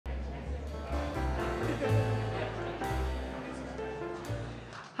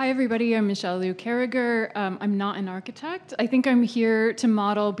Hi, everybody. I'm Michelle Liu Carriger. I'm not an architect. I think I'm here to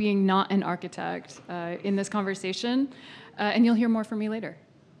model being not an architect in this conversation, and you'll hear more from me later.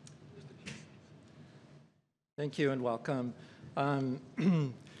 Thank you and welcome.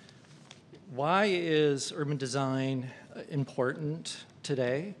 Why is urban design important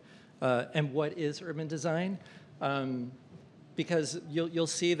today? And what is urban design? Because you'll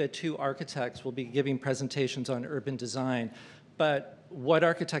see that two architects will be giving presentations on urban design, but what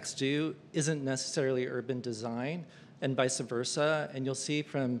architects do isn't necessarily urban design, and vice versa, and you'll see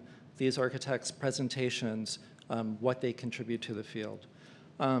from these architects' presentations what they contribute to the field.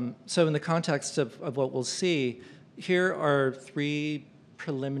 So in the context of what we'll see, here are three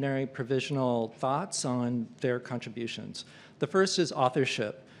preliminary provisional thoughts on their contributions. The first is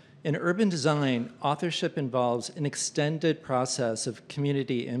authorship. In urban design, authorship involves an extended process of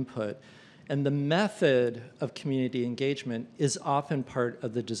community input, and the method of community engagement is often part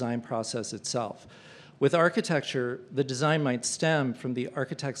of the design process itself. With architecture, the design might stem from the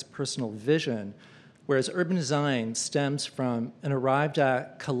architect's personal vision, whereas urban design stems from an arrived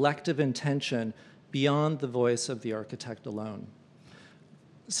at collective intention beyond the voice of the architect alone.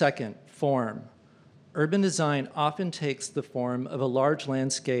 Second, form. Urban design often takes the form of a large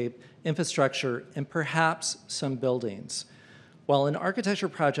landscape, infrastructure, and perhaps some buildings. While an architecture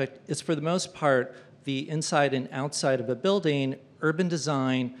project is for the most part the inside and outside of a building, urban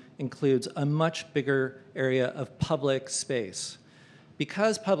design includes a much bigger area of public space.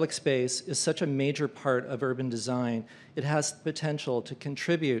 Because public space is such a major part of urban design, it has the potential to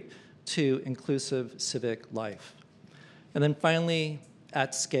contribute to inclusive civic life. And then finally,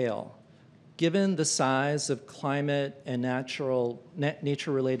 at scale. Given the size of climate and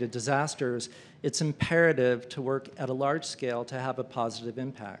nature-related disasters, it's imperative to work at a large scale to have a positive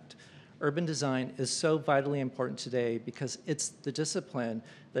impact. Urban design is so vitally important today because it's the discipline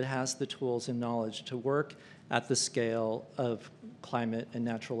that has the tools and knowledge to work at the scale of climate and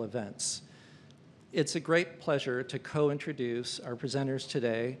natural events. It's a great pleasure to co-introduce our presenters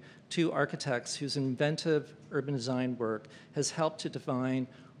today, two architects whose inventive urban design work has helped to define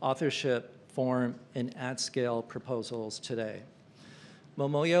authorship, form, and at-scale proposals today.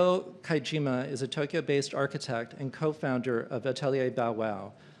 Momoyo Kaijima is a Tokyo-based architect and co-founder of Atelier Bow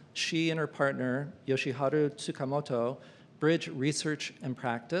Wow. She and her partner, Yoshiharu Tsukamoto, bridge research and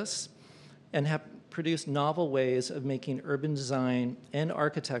practice and have produced novel ways of making urban design and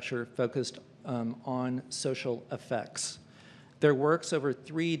architecture focused on social effects. Their works over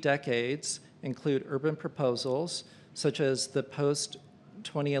 3 decades include urban proposals, such as the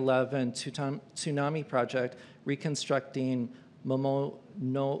post-2011 tsunami project reconstructing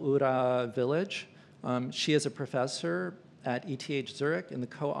Momonoura Village. She is a professor at ETH Zurich and the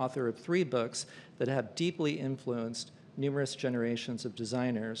co-author of 3 books that have deeply influenced numerous generations of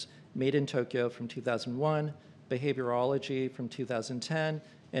designers: Made in Tokyo from 2001, Behaviorology from 2010,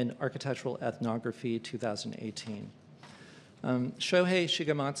 and Architectural Ethnography 2018. Shohei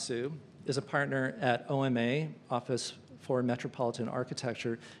Shigematsu is a partner at OMA, Office for Metropolitan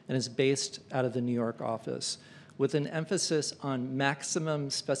Architecture, and is based out of the New York office. With an emphasis on maximum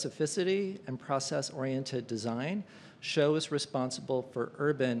specificity and process-oriented design, Sho is responsible for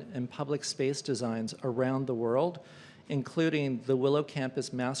urban and public space designs around the world, including the Willow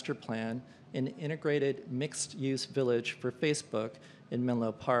Campus Master Plan, an integrated mixed-use village for Facebook in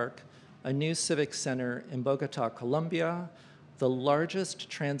Menlo Park, a new civic center in Bogota, Colombia, the largest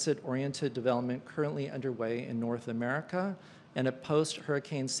transit-oriented development currently underway in North America, and a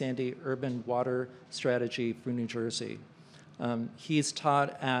post-Hurricane Sandy urban water strategy for New Jersey. He's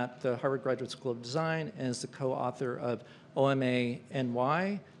taught at the Harvard Graduate School of Design and is the co-author of OMA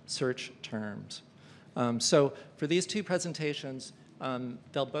NY Search Terms. So for these 2 presentations,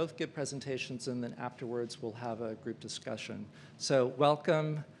 they'll both give presentations, and then afterwards we'll have a group discussion. So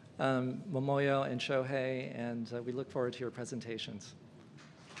welcome, Momoyo and Shohei, and we look forward to your presentations.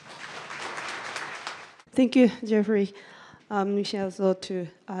 Thank you, Jeffrey. Michelle, so to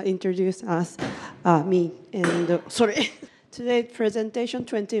introduce us, me, and sorry. Today's presentation,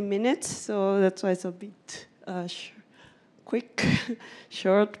 20 minutes, so that's why it's a bit quick,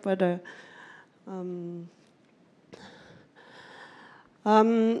 short, but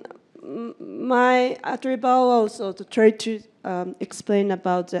my attribute also to try to explain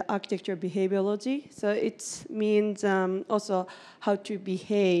about the architecture behaviorology. So it means also how to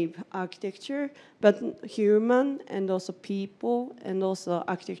behave architecture, but human and also people and also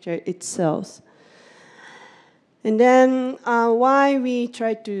architecture itself. And then why we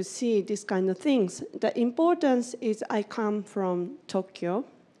try to see this kind of things. The importance is I come from Tokyo,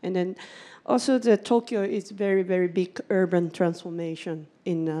 and then also the Tokyo is very, very big urban transformation.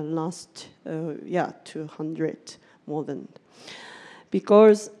 in the last 200 more than.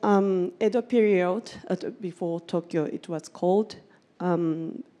 Because Edo period, before Tokyo, it was called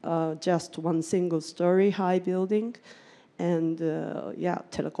just one single story high building and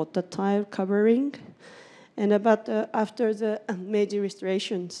terracotta tile covering. And but after the Meiji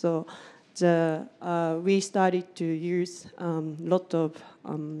restoration, so we started to use lot of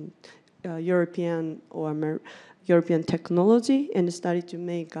European or European technology and started to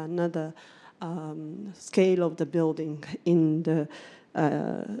make another scale of the building in the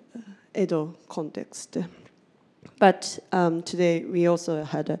Edo context. But today we also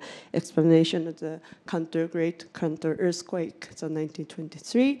had an explanation of the Great Kanto earthquake, so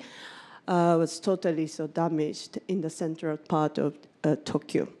 1923, was totally so damaged in the central part of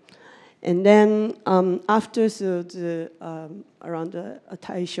Tokyo. And then after around the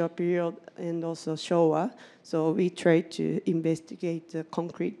Taisho period and also Showa, so we tried to investigate the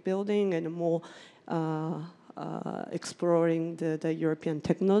concrete building and more exploring the European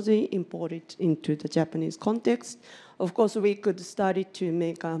technology imported into the Japanese context. Of course, we could start to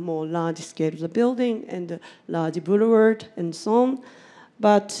make a more large scale of the building and large boulevard and so on.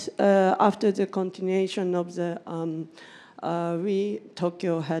 But after the continuation of the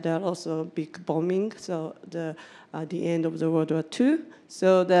Tokyo had also big bombing, so the end of the World War II.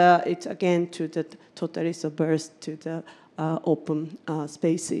 So it's again to the totally burst to the open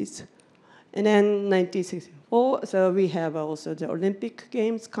spaces. And then 1964, so we have also the Olympic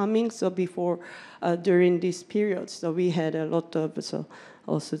Games coming. So before, during this period, so we had a lot of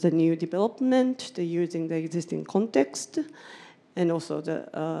also the new development, using the existing context. And also the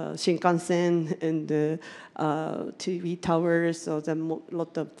Shinkansen and the TV towers, so the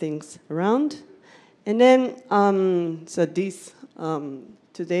lot of things around. And then, so this,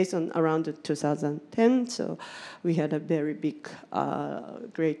 today's on around 2010, so we had a very big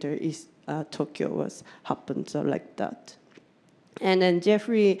Greater East Tokyo was happened, so like that. And then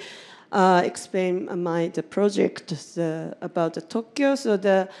Jeffrey explained the project about the Tokyo. So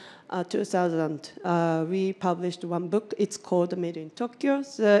the 2000, we published one book. It's called Made in Tokyo.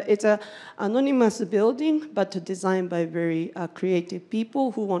 So it's an anonymous building, but designed by very creative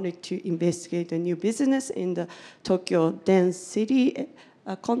people who wanted to investigate a new business in the Tokyo dense city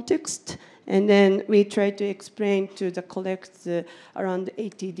context. And then we tried to explain to collect around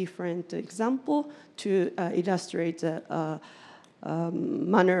 80 different examples to illustrate the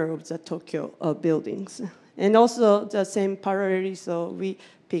manner of the Tokyo buildings. And also the same parallelly, so we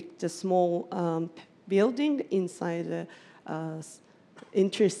picked a small building inside a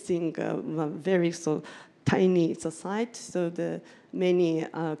interesting, very tiny site. So the many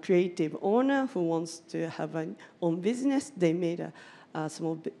creative owner who wants to have an own business, they made a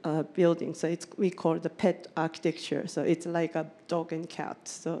small building. So we call it the pet architecture. So it's like a dog and cat,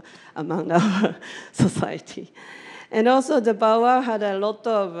 so among our society. And also the Bauer had a lot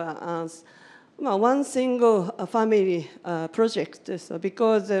of one single family project. So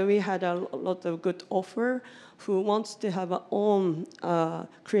because we had a lot of good offer who wants to have our own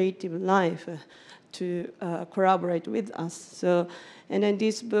creative life to collaborate with us. So, and then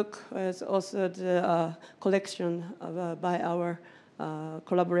this book was also the collection by our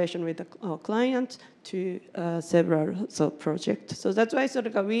collaboration with our client to several projects. So that's why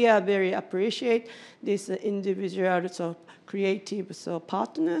we are very appreciate this individual creative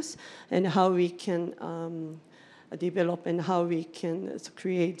partners and how we can develop and how we can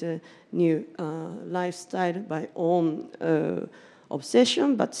create a new lifestyle by own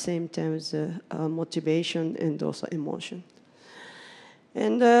obsession, but same time motivation and also emotion.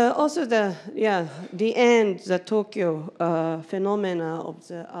 And also the end, the Tokyo phenomena of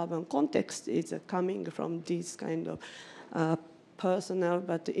the urban context is coming from this kind of personal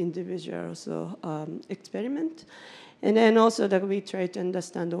but individual experiment. And then also that we try to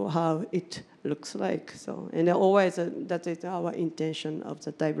understand how it looks like. So, and always that is our intention of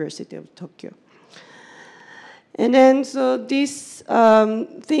the diversity of Tokyo. And then so these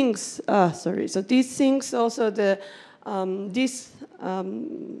things, so these things also through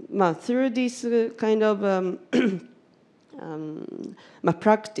this kind of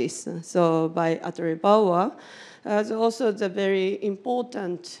practice, so by Atelier Bauer, also the very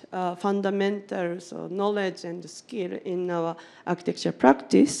important fundamental knowledge and skill in our architecture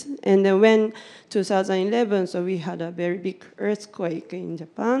practice. And then when 2011, so we had a very big earthquake in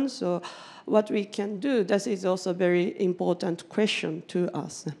Japan. So what we can do, that is also a very important question to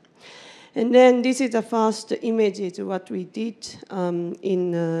us. And then this is the first images what we did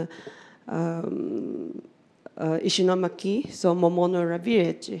in Ishinomaki, so Momonora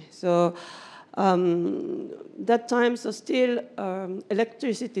village. So that time, so still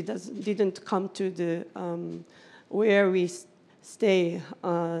electricity didn't come to the where we stay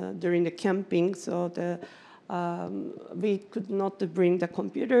during the camping. So we could not bring the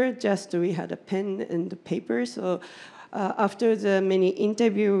computer. Just we had a pen and the paper. So after the many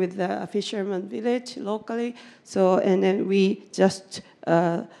interview with the fisherman village locally, so and then we just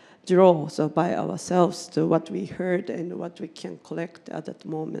draw so by ourselves to what we heard and what we can collect at that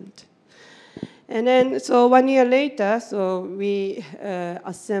moment. And then, so 1 year later, so we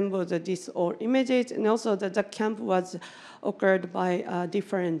assembled these all images, and also that the camp was occurred by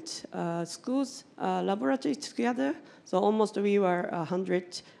different schools, laboratories together. So almost we were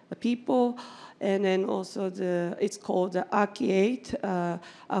 100 people, and then also it's called the Aki-8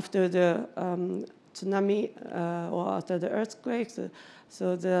 after the tsunami or after the earthquakes.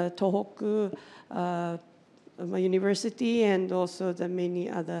 So the Tohoku University and also the many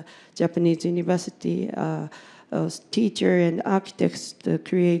other Japanese university teacher and architects to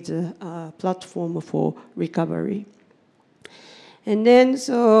create a platform for recovery. And then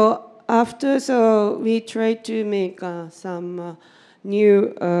so after, so we tried to make some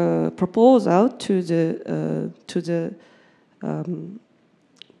new proposal to the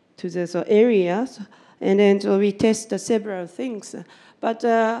so areas, and then so we tested several things. But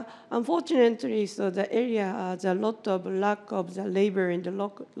unfortunately, so the area has a lot of lack of the labor and a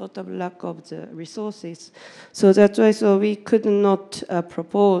lot of lack of the resources. So that's why so we could not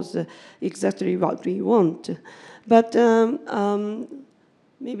propose exactly what we want. But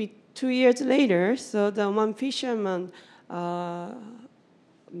maybe 2 years later, so the one fisherman,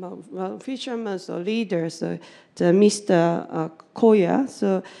 so leader, so the Mr. Koya,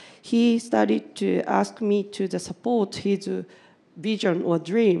 so he started to ask me to support his vision or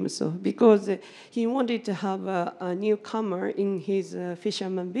dream, so because he wanted to have a newcomer in his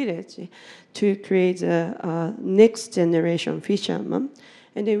fisherman village to create a next generation fisherman.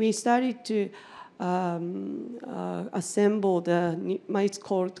 And then we started to assemble it's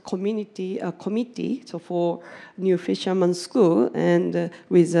called committee, so for new fisherman school and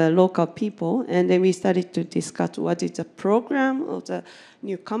with local people. And then we started to discuss what is the program of the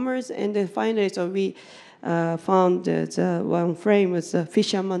newcomers. And then finally, so we found the one frame was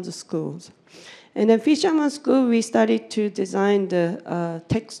fisherman's schools. And then fisherman's school, we started to design the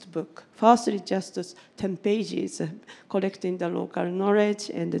textbook. Firstly, just 10 pages, collecting the local knowledge,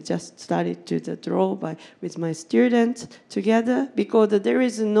 and just started to draw with my students together, because there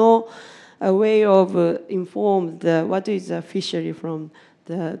is no way of inform what is a fishery from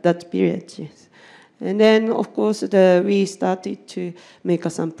that period. And then, of course, we started to make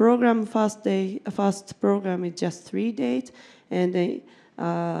some program. First program is just 3 days, and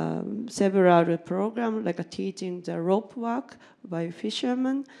several programs like teaching the rope work by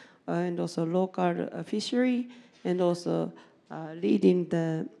fishermen, and also local fishery, and also leading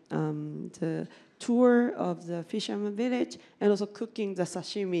the tour of the fisherman village, and also cooking the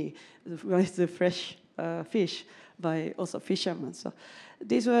sashimi with the fresh fish by also fishermen. So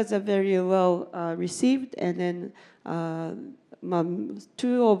this was a very well received, and then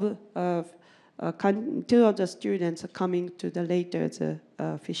two of the students are coming to the later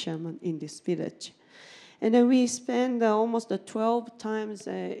fishermen in this village. And then we spent almost 12 times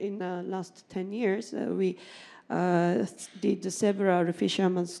in the last 10 years. We did several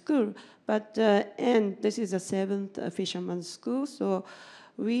fisherman school, but and this is the 7th fisherman school. So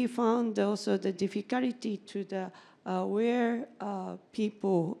we found also the difficulty to the where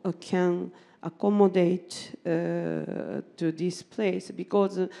people can accommodate to this place,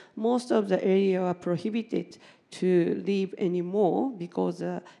 because most of the area are prohibited to live anymore, because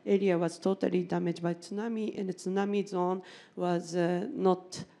the area was totally damaged by tsunami, and the tsunami zone was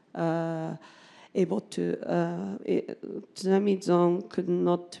not able to, tsunami zone could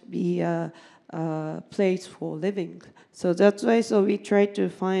not be a place for living. So that's why so we try to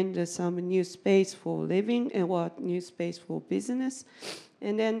find some new space for living and what new space for business.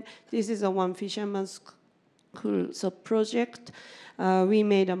 And then this is a one fisherman's school project. We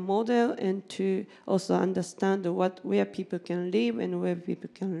made a model and to also understand where people can live and where people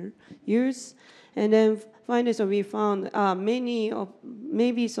can use. And then finally, so we found some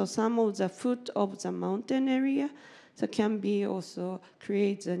of the foot of the mountain area, so can be also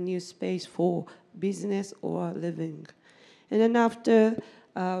create a new space for business or living. And then after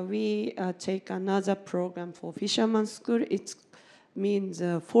we take another program for fisherman's school, it means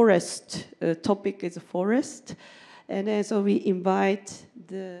forest. Topic is forest. And then so we invite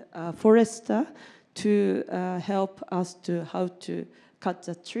the forester to help us to how to cut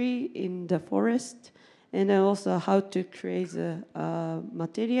the tree in the forest. and then also how to create the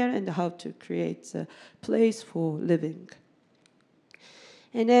material and how to create a place for living.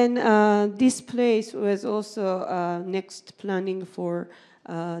 And then this place was also next planning for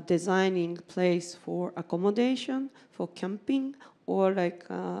designing place for accommodation, for camping, or like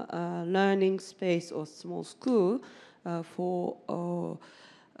learning space or small school for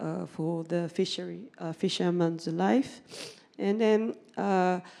the fisherman's life. And then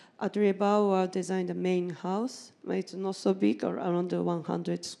Atelier Bauer designed the main house. It's not so big, around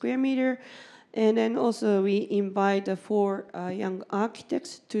 100 square meter. And then also we invite the 4 young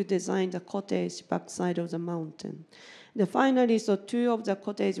architects to design the cottage backside of the mountain. Finally, so 2 of the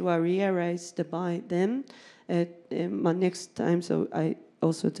cottages were realized by them. My next time, so I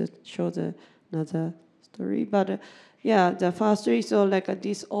also show another story. But yeah, the first story, so like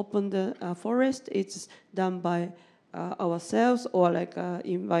this open the forest, it's done by ourselves, or like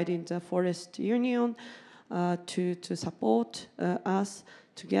inviting the forest union to support us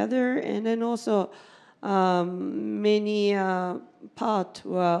together. And then also many parts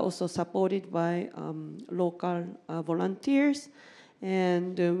were also supported by local volunteers.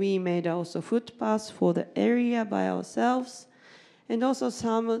 And we made also footpaths for the area by ourselves. And also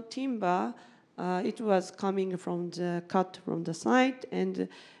some timber, it was coming from the cut from the site, and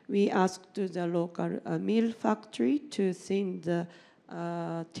we asked the local mill factory to thin the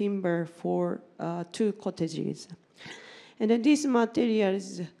timber for 2 cottages. And then this material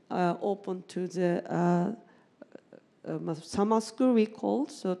is open to the summer school, we call,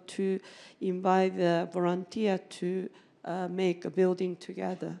 so to invite the volunteer to make a building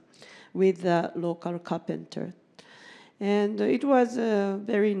together with the local carpenter. And it was a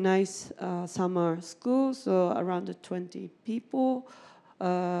very nice summer school, so around 20 people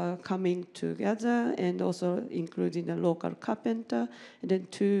coming together, and also including the local carpenter, and then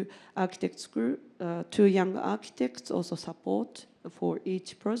 2 architects group, 2 young architects also support for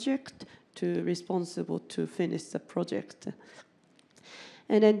each project, to responsible to finish the project.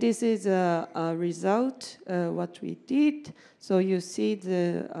 And then this is a result what we did. So you see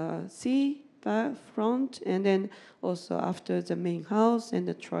the sea front, and then also after the main house and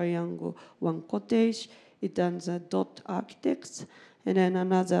the triangle 1 cottage, it done the dot architects. And then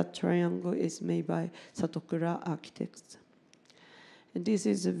another triangle is made by Satokura architects. And this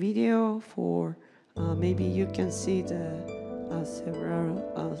is a video for, maybe you can see the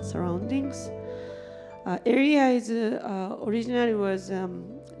several surroundings. Area is originally was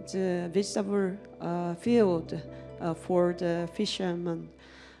the vegetable field for the fishermen.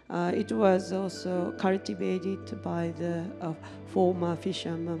 It was also cultivated by the former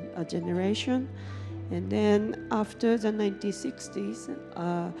fisherman generation. And then after the 1960s,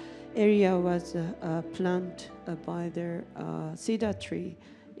 area was planted by the cedar tree.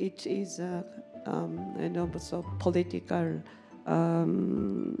 It is and also political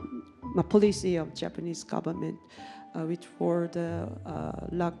policy of Japanese government, which for the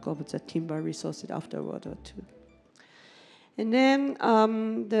lack of the timber resources after World War II. And then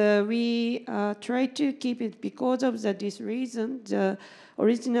we try to keep it because of this reason. The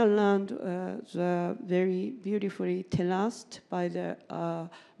original land was very beautifully terraced by the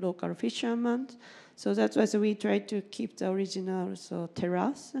local fishermen. So that's why we try to keep the original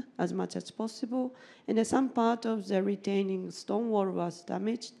terrace as much as possible. And then some part of the retaining stone wall was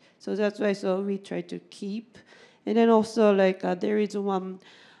damaged. So that's why we try to keep. And then also like there is one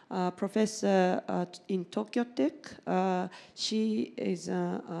professor in Tokyo Tech. She is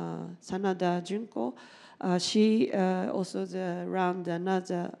Sanada Junko. She also ran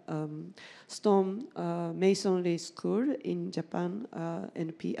another stone masonry school in Japan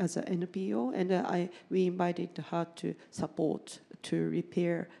as an NPO, and we invited her to support to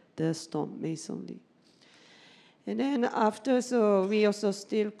repair the stone masonry. And then after, we also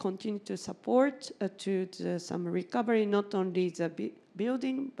still continue to support some recovery, not only the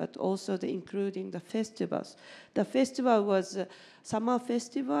building, but also including the festivals. The festival was a summer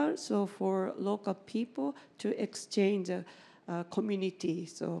festival, so for local people to exchange community.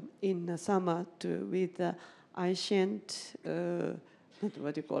 So in the summer with the ancient,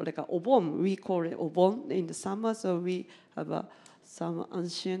 what do you call it, like a obon. We call it obon in the summer, so we have some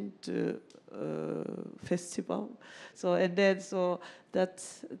ancient festival. So and then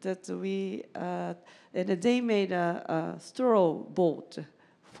that we and they made a straw boat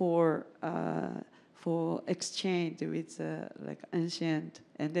for exchange with like ancient,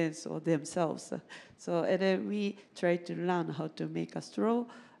 and then themselves. So and then we try to learn how to make a straw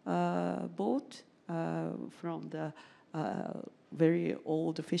boat from the very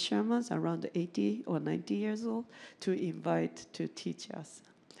old fishermen, around 80 or 90 years old, to invite to teach us.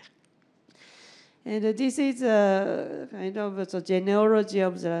 And this is a kind of the genealogy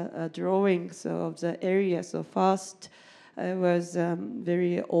of the drawings of the area. So first, it was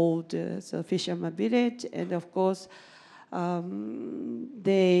very old so fisherman village, and of course,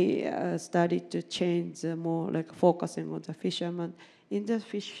 they started to change more like focusing on the fisherman in the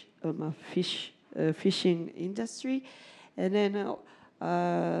fishing industry, and then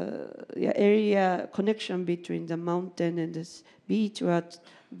the area connection between the mountain and the beach what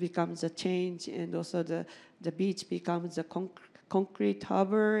becomes a change, and also the beach becomes a concrete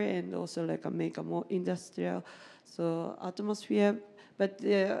harbor, and also like make a more industrial so atmosphere. But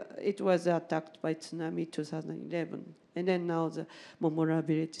it was attacked by tsunami 2011, and then now the Momora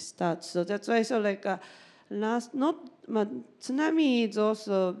village starts. So that's why so like tsunami is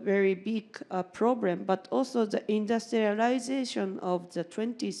also very big problem, but also the industrialization of the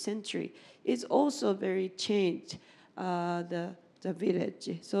 20th century is also very changed the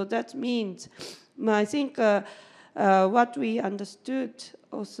village. So that means, I think what we understood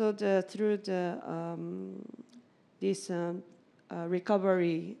also through this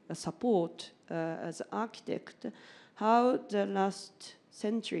recovery support as architect, how the last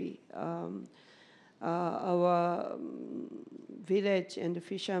century our village and the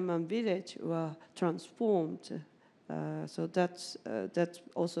fisherman village were transformed. So that's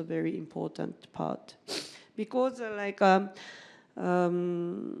also very important part, because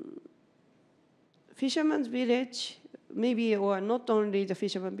fisherman's village, maybe, or not only the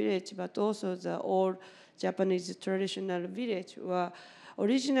fisherman village, but also the old Japanese traditional village were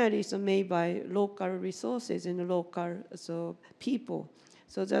originally so made by local resources and local so people.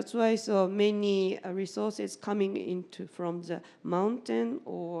 So that's why so many resources coming into from the mountain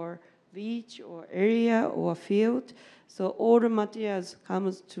or beach or area or field. So all the materials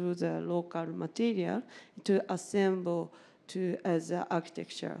comes to the local material to assemble to as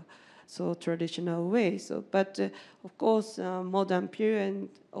architecture, so traditional way. So, but of course, modern period,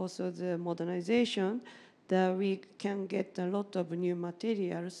 also the modernization, that we can get a lot of new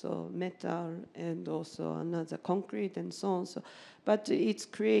materials, so metal and also another concrete and so on. So, but it's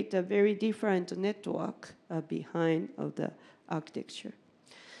create a very different network behind of the architecture.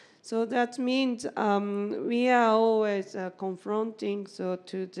 So that means we are always confronting so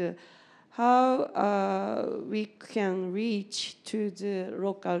to the how we can reach to the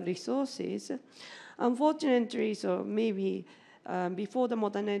local resources. Unfortunately, so maybe before the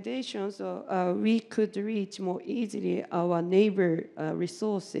modernization, so we could reach more easily our neighbor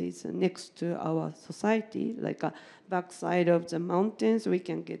resources next to our society, like a backside of the mountains, we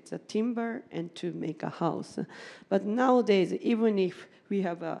can get the timber and to make a house. But nowadays, even if we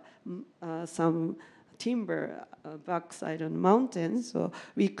have some timber backside on mountains, so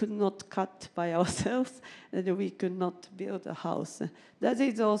we could not cut by ourselves, and we could not build a house. That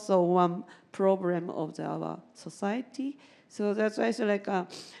is also one problem of our society. So that's why it's like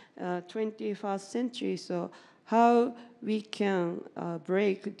 21st century. So how we can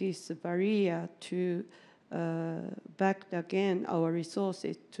break this barrier to back again our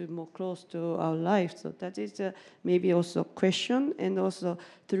resources to more close to our life. So that is maybe also a question, and also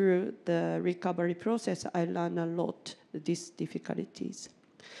through the recovery process, I learned a lot these difficulties.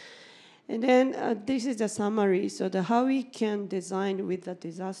 And then this is the summary. So how we can design with the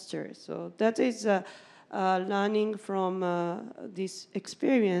disaster. So that is learning from this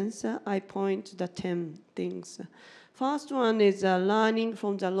experience. I point the 10 things. First one is learning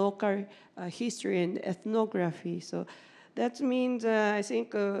from the local history and ethnography. So that means, I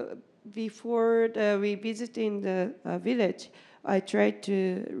think, before we visiting the village, I tried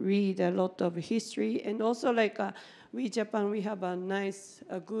to read a lot of history. And also, like, we Japan, we have a nice,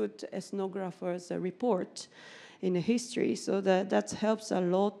 good ethnographer's report in history. So that helps a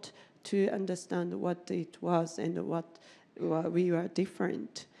lot to understand what it was and what we were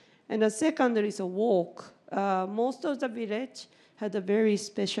different. And the second is a walk. Most of the village had a very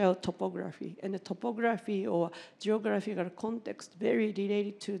special topography, and the topography or geographical context very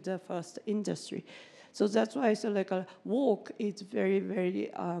related to the first industry. So that's why so like a walk is very,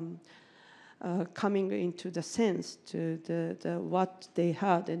 very coming into the sense to the what they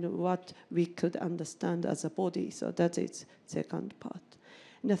had and what we could understand as a body. So that is second part.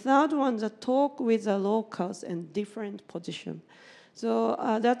 And the third one, the talk with the locals and different position. So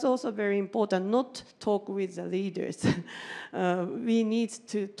that's also very important, not talk with the leaders. We need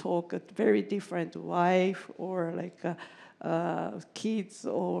to talk a very different wife or like kids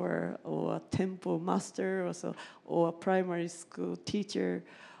or temple master or a primary school teacher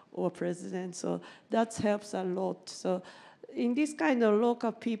or president. So that helps a lot. So in this kind of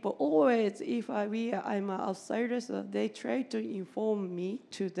local people, always if I'm an outsider, so they try to inform me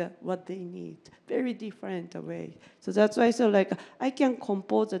to what they need. Very different way. So that's why I can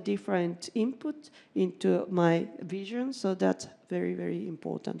compose a different input into my vision. So that's very, very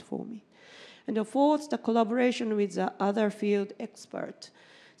important for me. And the fourth, the collaboration with the other field expert.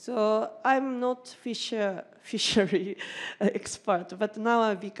 So I'm not fishery expert, but now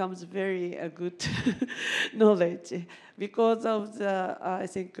I becomes very good knowledge because of I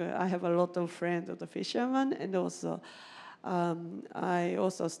think I have a lot of friends of the fishermen, and also I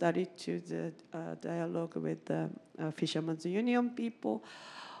also studied to the dialogue with the Fishermen's Union people,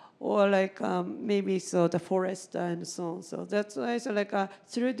 or maybe the forest and so on. So that's why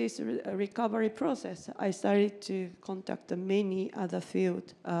through this recovery process, I started to contact many other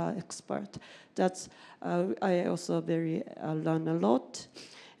field experts. That's I also learn a lot.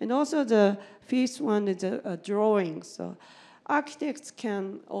 And also the fifth one is drawing. So architects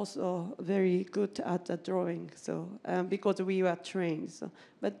can also very good at the drawing. So because we were trained. So,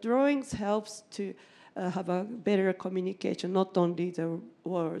 but drawings helps to have a better communication, not only the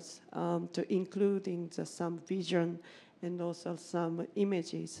words, to including some vision and also some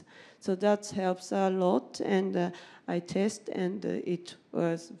images. So that helps a lot, and I test, and it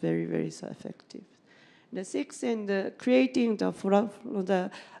was very, very effective. The sixth, and creating the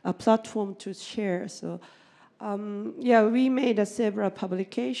platform to share. So we made several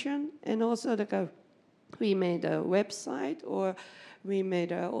publication, and also we made a website, or we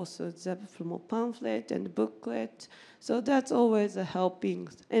made also the pamphlet and booklet. So that's always helping.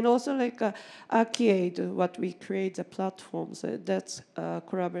 And also Arcade, what we create the platform. So that's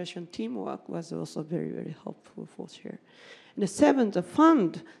collaboration teamwork was also very, very helpful for sure. And the seventh, the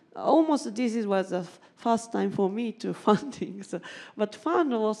fund. Almost was the first time for me to funding. So, but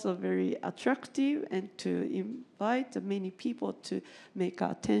fund also very attractive, and to invite many people to make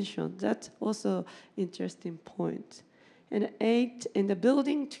attention. That's also interesting point. And eight, in the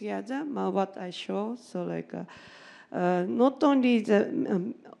building together, what I show, so not only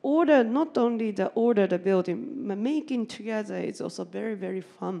the order the building, making together is also very, very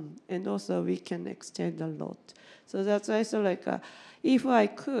fun, and also we can extend a lot. So that's why if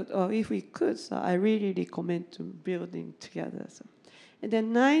we could, so I really recommend to building together. So. And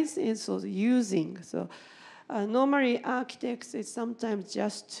then ninth is also using. So normally architects is sometimes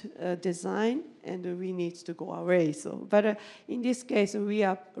just design, and we need to go away. So, but in this case, we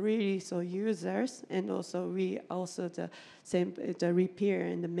are really users, and also we also the repair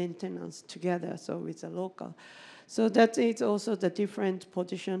and the maintenance together. So with the local. So that is also the different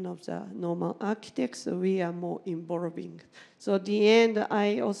position of the normal architects. So we are more involving. So at the end,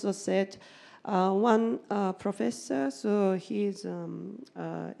 I also said one professor, so he's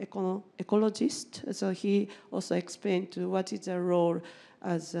ecologist. So he also explained what is the role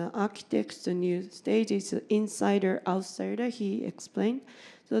as architects. The new stage is insider, outsider. He explained,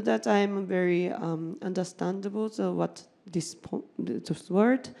 so that I'm very understandable. So what this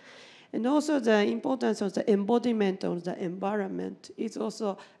word. And also the importance of the embodiment of the environment is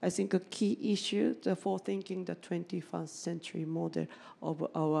also, I think, a key issue for thinking the 21st century model of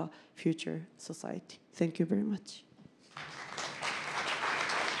our future society. Thank you very much.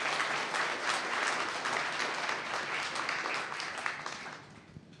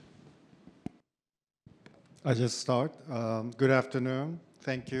 I just start. Good afternoon.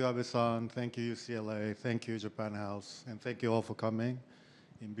 Thank you, Abe-san. Thank you, UCLA. Thank you, Japan House. And thank you all for coming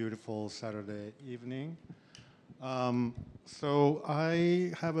in beautiful Saturday evening. So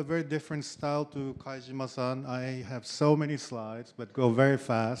I have a very different style to Kaijima-san. I have so many slides, but go very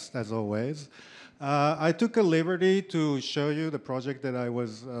fast, as always. I took a liberty to show you the project that I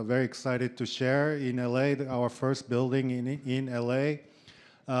was very excited to share in LA, our first building in LA.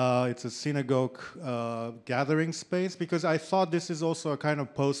 It's a synagogue gathering space, because I thought this is also a kind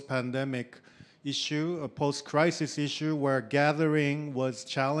of post-pandemic issue, a post-crisis issue, where gathering was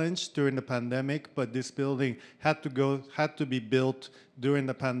challenged during the pandemic, but this building had to be built during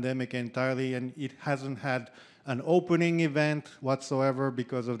the pandemic entirely, and it hasn't had an opening event whatsoever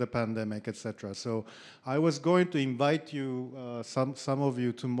because of the pandemic, etc. So I was going to invite you, some of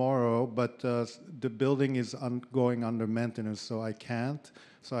you tomorrow, but the building is going under maintenance, so I can't.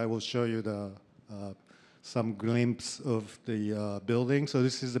 So I will show you some glimpse of the building. So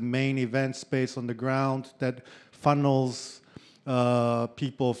this is the main event space on the ground that funnels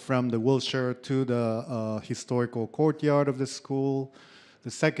people from the Wilshire to the historical courtyard of the school.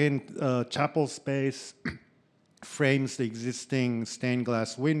 The second chapel space frames the existing stained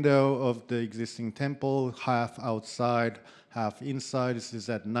glass window of the existing temple, half outside, half inside. This is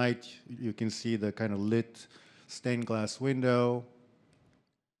at night. You can see the kind of lit stained glass window.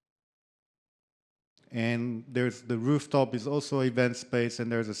 And there's the rooftop is also event space,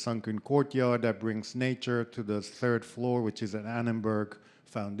 and there's a sunken courtyard that brings nature to the third floor, which is an Annenberg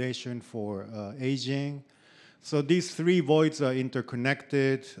foundation for aging. So these three voids are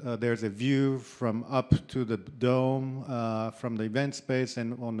interconnected. There's a view from up to the dome from the event space,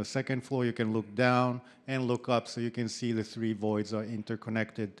 and on the second floor you can look down and look up, so you can see the three voids are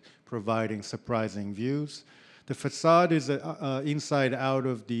interconnected, providing surprising views. The facade is inside out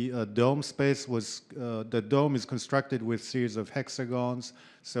of the dome space. The dome is constructed with series of hexagons,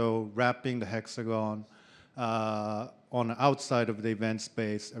 so wrapping the hexagon on the outside of the event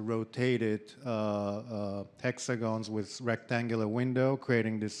space, rotated hexagons with rectangular window,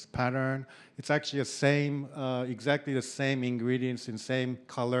 creating this pattern. It's actually exactly the same ingredients and same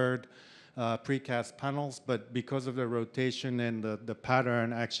colored precast panels, but because of the rotation and the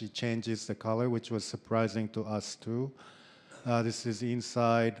pattern actually changes the color, which was surprising to us too. This is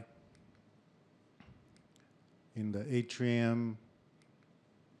inside in the atrium.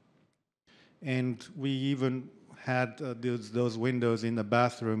 And we even had those windows in the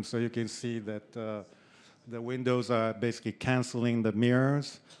bathroom, so you can see that the windows are basically canceling the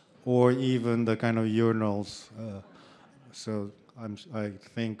mirrors or even the kind of urinals. So I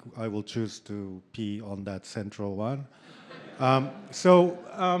think I will choose to pee on that central one.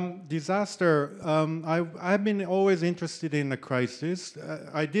 Disaster, I've been always interested in a crisis.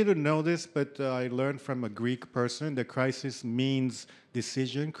 I didn't know this, but I learned from a Greek person that crisis means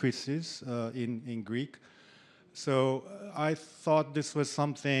decision, krisis, in Greek. So I thought this was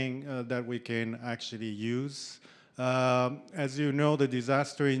something that we can actually use. As you know, the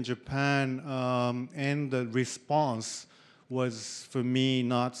disaster in Japan and the response was, for me,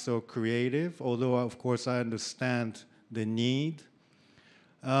 not so creative, although, of course, I understand the need.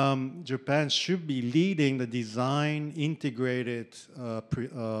 Japan should be leading the design integrated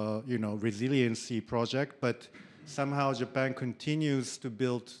resiliency project, but somehow Japan continues to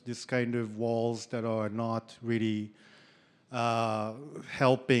build this kind of walls that are not really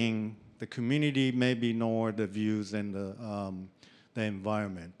helping the community, maybe, nor the views and the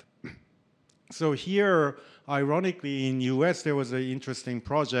environment. So here, ironically, in US, there was an interesting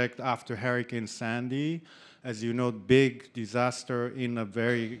project after Hurricane Sandy. As you know, big disaster in a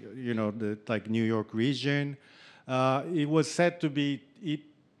very, like New York region. It was said to be, it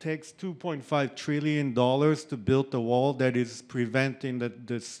takes $2.5 trillion to build the wall that is preventing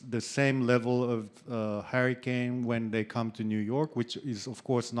the same level of hurricane when they come to New York, which is, of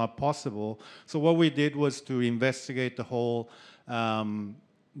course, not possible. So what we did was to investigate the whole,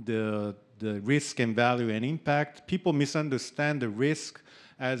 the risk and value and impact. People misunderstand the risk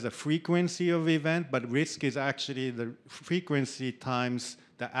as a frequency of event, but risk is actually the frequency times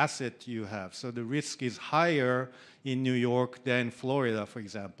the asset you have. So the risk is higher in New York than Florida, for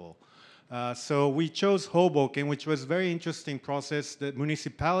example. So we chose Hoboken, which was a very interesting process. The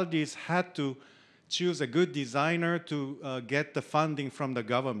municipalities had to choose a good designer to get the funding from the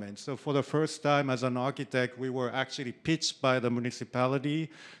government. So for the first time as an architect, we were actually pitched by the municipality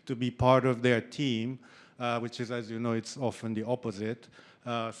to be part of their team, which is, as you know, it's often the opposite.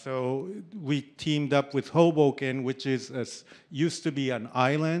 So we teamed up with Hoboken, which used to be an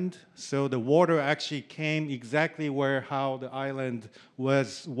island. So the water actually came exactly how the island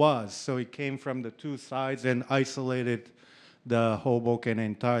was. So it came from the two sides and isolated the Hoboken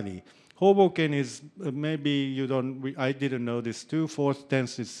entirely. Hoboken is, maybe I didn't know this too, fourth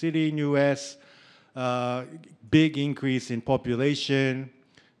densest city in US, big increase in population,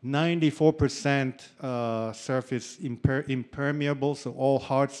 94% surface impermeable, so all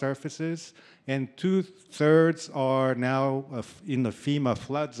hard surfaces, and 2/3 are now in the FEMA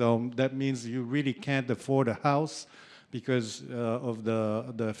flood zone. That means you really can't afford a house because of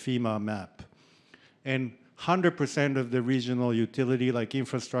the FEMA map. And 100% of the regional utility, like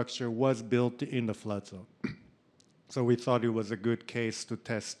infrastructure, was built in the flood zone. So we thought it was a good case to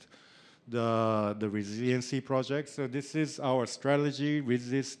test the resiliency project. So this is our strategy: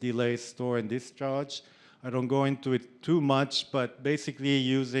 resist, delay, store, and discharge. I don't go into it too much, but basically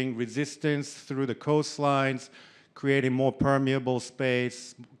using resistance through the coastlines, creating more permeable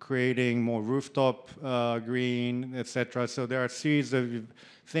space, creating more rooftop green, etc. So there are a series of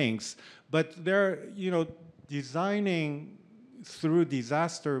things. But they're, designing through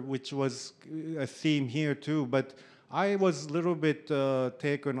disaster, which was a theme here too, but I was a little bit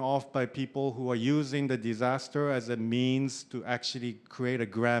taken off by people who are using the disaster as a means to actually create a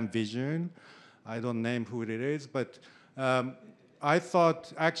grand vision. I don't name who it is, but I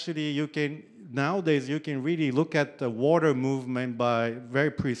thought actually nowadays you can really look at the water movement by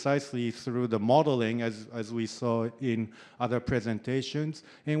very precisely through the modeling as we saw in other presentations.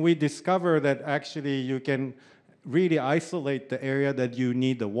 And we discovered that actually you can really isolate the area that you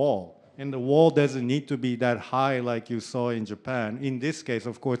need the wall. And the wall doesn't need to be that high like you saw in Japan. In this case,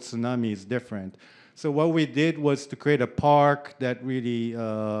 of course, tsunami is different. So what we did was to create a park that really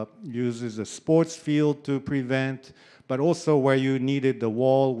uses a sports field to prevent, but also where you needed the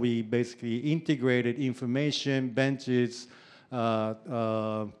wall, we basically integrated information, benches,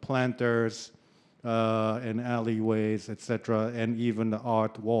 planters, and alleyways, etc., and even the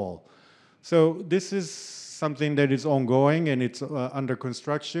art wall. So this is something that is ongoing and it's under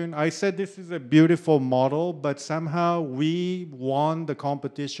construction. I said this is a beautiful model, but somehow we won the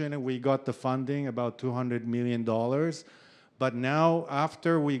competition and we got the funding, about $200 million. But now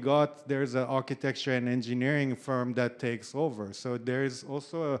after there's an architecture and engineering firm that takes over. So there's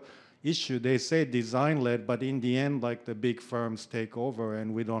also an issue. They say design-led, but in the end, like the big firms take over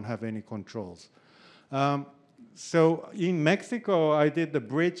and we don't have any controls. So in Mexico, I did the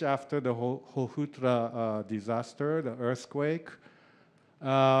bridge after the Hojutra disaster, the earthquake.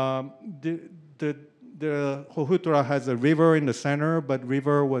 The Hojutra has a river in the center, but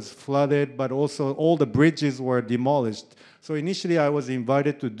river was flooded, but also all the bridges were demolished. So initially I was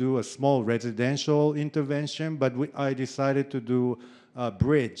invited to do a small residential intervention, but I decided to do a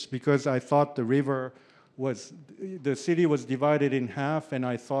bridge because I thought the city was divided in half, and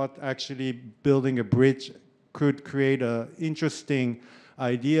I thought actually building a bridge could create an interesting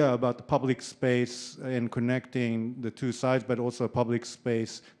idea about the public space and connecting the two sides, but also a public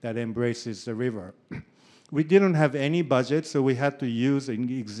space that embraces the river. We didn't have any budget, so we had to use an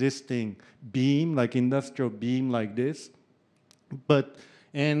existing beam, like industrial beam like this.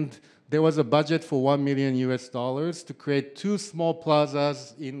 And there was a budget for $1 million to create 2 small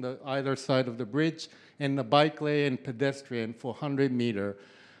plazas in either side of the bridge and a bike lane and pedestrian for 100 meters.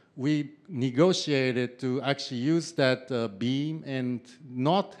 We negotiated to actually use that beam and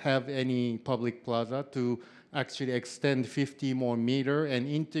not have any public plaza to actually extend 50 more meters and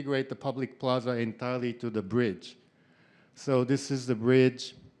integrate the public plaza entirely to the bridge. So this is the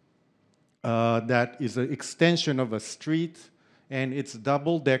bridge that is an extension of a street, and it's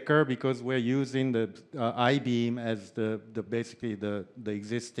double-decker because we're using the I-beam as basically the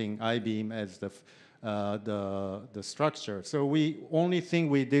existing I-beam as the structure. So only thing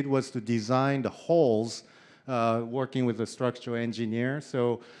we did was to design the holes, working with a structural engineer.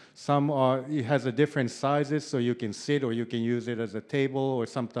 So it has a different sizes, so you can sit or you can use it as a table, or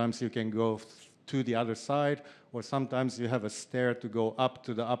sometimes you can go to the other side, or sometimes you have a stair to go up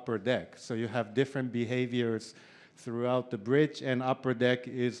to the upper deck. So you have different behaviors throughout the bridge, and upper deck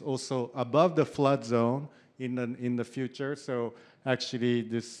is also above the flood zone in the future. So actually,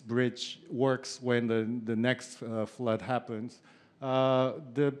 this bridge works when the next flood happens.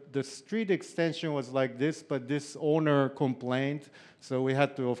 The street extension was like this, but this owner complained, so we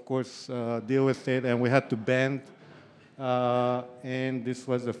had to, of course, deal with it, and we had to bend. And this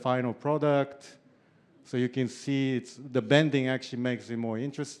was the final product. So you can see the bending actually makes it more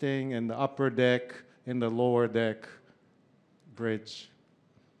interesting, and the upper deck and the lower deck bridge,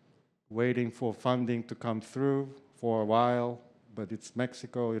 waiting for funding to come through for a while. But it's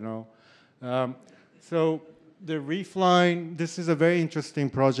Mexico, you know. So the reef line, this is a very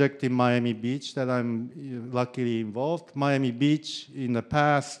interesting project in Miami Beach that I'm luckily involved. Miami Beach in the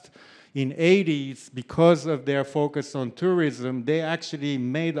past, in 80s, because of their focus on tourism, they actually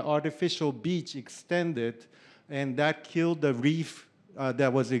made the artificial beach extended, and that killed the reef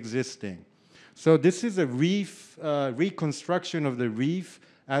that was existing. So this is a reef, reconstruction of the reef,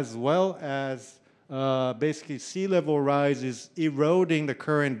 as well as basically sea level rise is eroding the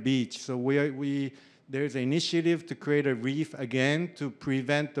current beach. So there's an initiative to create a reef again to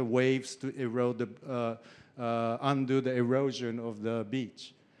prevent the waves to erode undo the erosion of the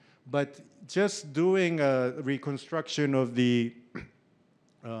beach. But just doing a reconstruction of the,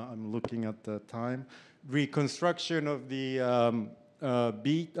 I'm looking at the time, reconstruction of the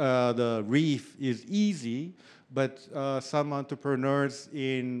reef is easy. But some entrepreneurs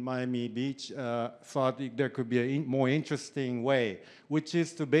in Miami Beach thought there could be a more interesting way, which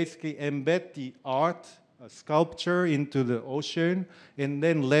is to basically embed the art, sculpture into the ocean, and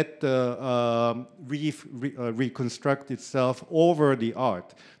then let the reef reconstruct itself over the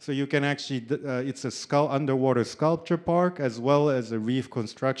art. So you can actually, it's a underwater sculpture park as well as a reef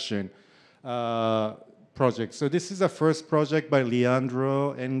construction project. So this is a first project by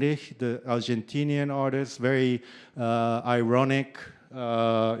Leandro Enrich, the Argentinian artist, very ironic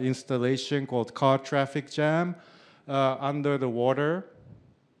installation called Car Traffic Jam. under the water.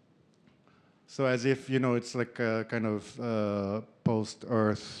 So as if, you know, it's like a kind of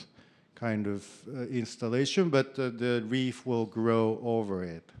post-Earth kind of installation, but the reef will grow over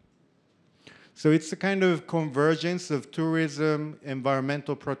it. So it's a kind of convergence of tourism,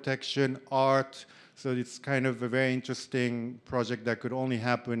 environmental protection, art. So it's kind of a very interesting project that could only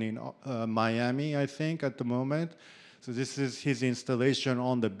happen in Miami, I think, at the moment. So this is his installation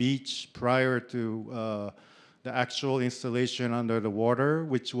on the beach prior to the actual installation under the water,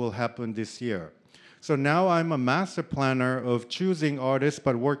 which will happen this year. So now I'm a master planner of choosing artists,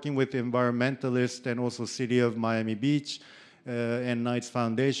 but working with environmentalists and also City of Miami Beach and Knights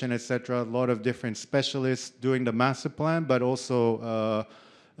Foundation, etc. A lot of different specialists doing the master plan, but also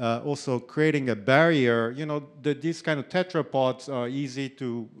creating a barrier. You know, these kind of tetrapods are easy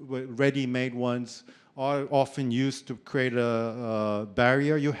to, ready-made ones are often used to create a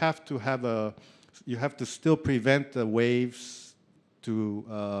barrier. You have to still prevent the waves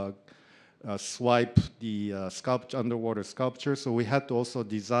to swipe the underwater sculpture. So we had to also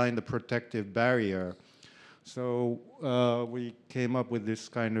design the protective barrier. So we came up with this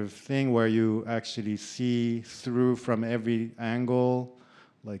kind of thing where you actually see through from every angle,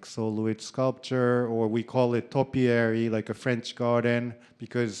 like soloist sculpture, or we call it topiary, like a French garden,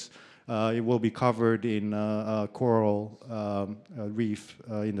 because it will be covered in coral reef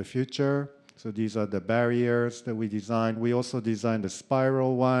in the future. So these are the barriers that we designed. We also designed a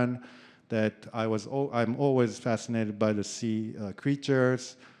spiral one that I'm always fascinated by the sea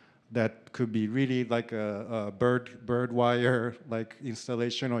creatures that could be really like a bird wire like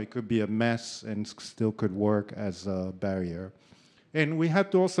installation, or it could be a mess and still could work as a barrier. And we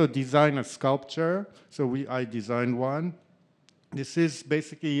had to also design a sculpture. So I designed one. This is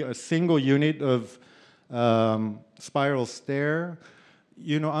basically a single unit of spiral stair.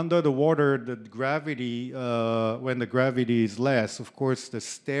 You know, under the water, the gravity, when the gravity is less, of course, the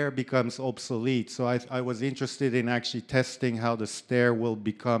stair becomes obsolete. So I was interested in actually testing how the stair will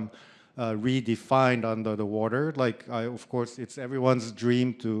become redefined under the water. Like, of course, it's everyone's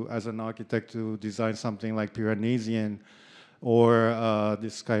dream to, as an architect, to design something like Piranesian or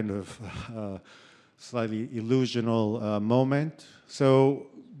this kind of slightly illusional moment. So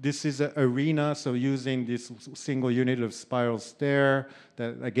this is an arena, so using this single unit of spiral stair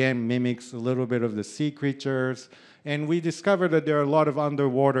that, again, mimics a little bit of the sea creatures. And we discovered that there are a lot of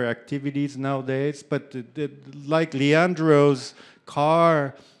underwater activities nowadays, but like Leandro's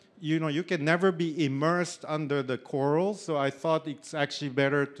car, you know, you can never be immersed under the coral, so I thought it's actually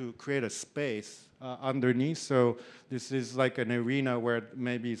better to create a space underneath. So this is like an arena where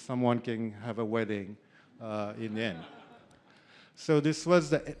maybe someone can have a wedding in the end. So this was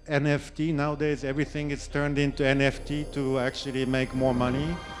the NFT. Nowadays, everything is turned into NFT to actually make more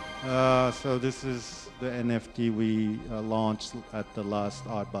money. So this is the NFT we launched at the last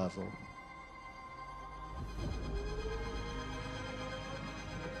Art Basel.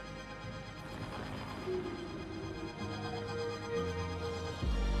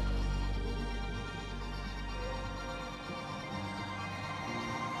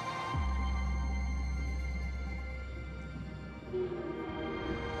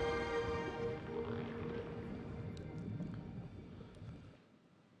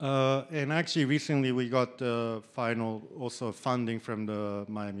 And actually, recently we got the final also funding from the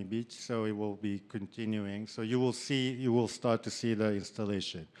Miami Beach, so it will be continuing. So you will start to see the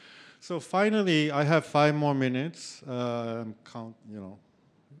installation. So finally, I have 5 more minutes.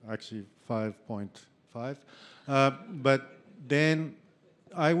 Actually 5.5. But then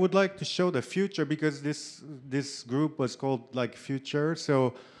I would like to show the future, because this group was called like Future.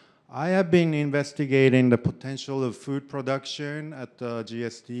 So I have been investigating the potential of food production at the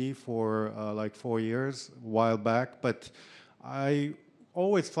GSD for like 4 years, a while back. But I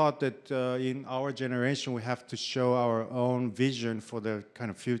always thought that in our generation, we have to show our own vision for the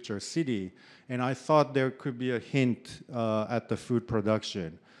kind of future city. And I thought there could be a hint at the food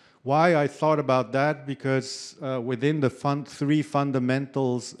production. Why I thought about that? Because within the 3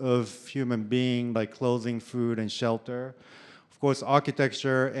 fundamentals of human being, like clothing, food, and shelter, of course,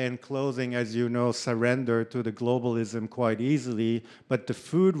 architecture and clothing, as you know, surrender to the globalism quite easily, but the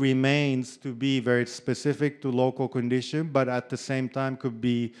food remains to be very specific to local condition, but at the same time could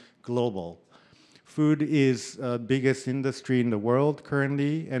be global. Food is the biggest industry in the world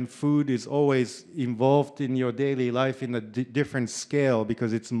currently, and food is always involved in your daily life in a different scale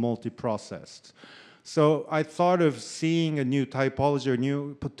because it's multi-processed. So I thought of seeing a new typology, a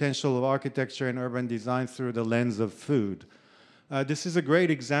new potential of architecture and urban design through the lens of food. This is a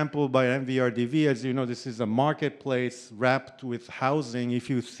great example by MVRDV. As you know, this is a marketplace wrapped with housing. If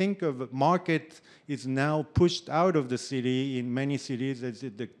you think of market is now pushed out of the city in many cities,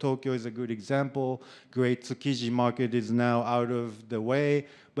 Tokyo is a good example. Great Tsukiji market is now out of the way.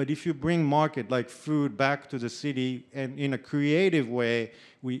 But if you bring market like food back to the city and in a creative way,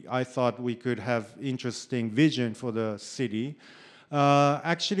 I thought we could have interesting vision for the city.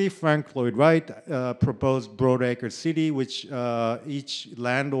 Actually, Frank Lloyd Wright proposed Broadacre City, which each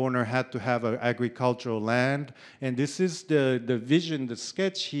landowner had to have an agricultural land. And this is the vision, the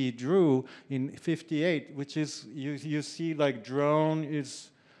sketch he drew in '58, which is, you see like drone is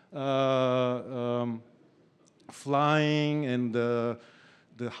flying and the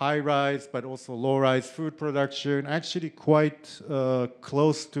high-rise, but also low-rise food production, actually quite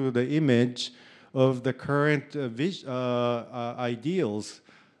close to the image of the current ideals,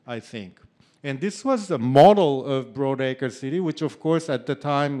 I think. And this was the model of Broadacre City, which of course at the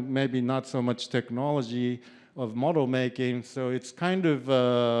time, maybe not so much technology of model making, so it's kind of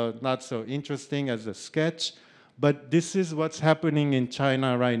not so interesting as a sketch, but this is what's happening in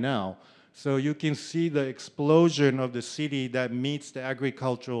China right now. So you can see the explosion of the city that meets the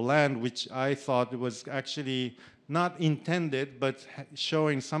agricultural land, which I thought was actually not intended, but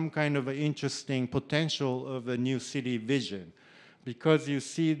showing some kind of an interesting potential of a new city vision. Because you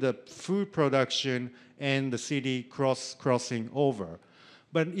see the food production and the city crossing over.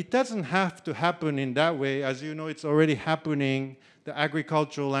 But it doesn't have to happen in that way. As you know, it's already happening. The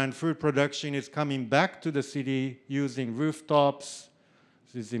agricultural and food production is coming back to the city using rooftops.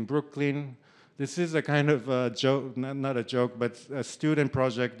 This is in Brooklyn. This is a kind of a joke, not a joke, but a student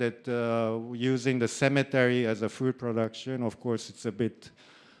project that using the cemetery as a food production. Of course, it's a bit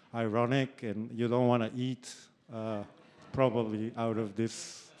ironic, and you don't want to eat probably out of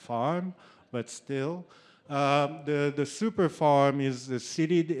this farm, but still. The super farm is a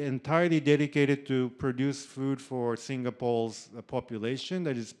city entirely dedicated to produce food for Singapore's population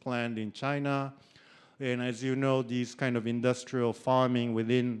that is planned in China. And as you know, these kind of industrial farming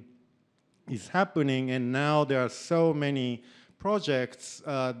within is happening, and now there are so many projects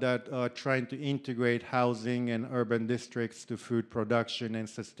that are trying to integrate housing and urban districts to food production and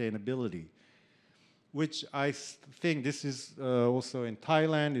sustainability, which I think this is also in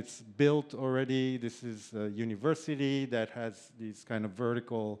Thailand. It's built already. This is a university that has these kind of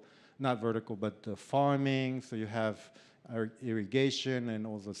vertical, not vertical, but farming. So you have irrigation and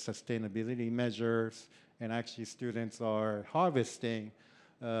also sustainability measures, and actually students are harvesting,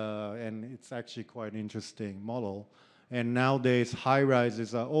 and it's actually quite an interesting model. And nowadays,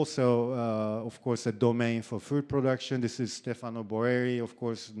 high-rises are also, of course, a domain for food production. This is Stefano Boeri, of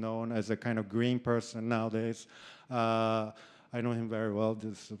course, known as a kind of green person nowadays. I know him very well,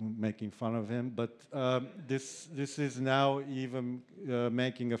 just making fun of him. But this is now even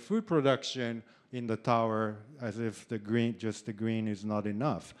making a food production in the tower, as if just the green is not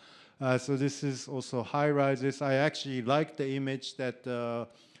enough. So this is also high-rises. I actually like the image that the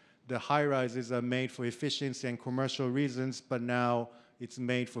high-rises are made for efficiency and commercial reasons, but now it's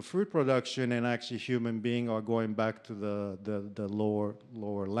made for food production, and actually human beings are going back to the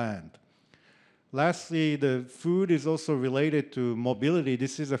lower land. Lastly, the food is also related to mobility.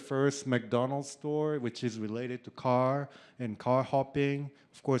 This is the first McDonald's store, which is related to car and car hopping.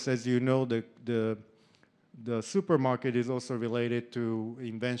 Of course, as you know, the supermarket is also related to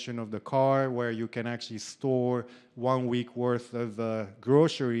invention of the car, where you can actually store 1 week worth of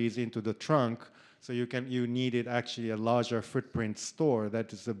groceries into the trunk. So you needed actually a larger footprint store.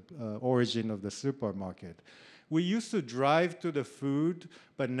 That is the origin of the supermarket. We used to drive to the food,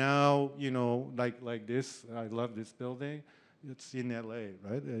 but now, you know, like this, I love this building. It's in LA,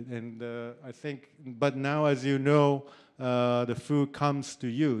 right? And I think, but now, as you know, the food comes to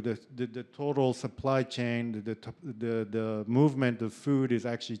you. The total supply chain, the movement of food is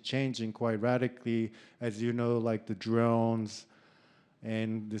actually changing quite radically, as you know, like the drones.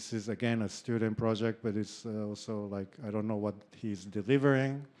 And this is, again, a student project, but it's also like, I don't know what he's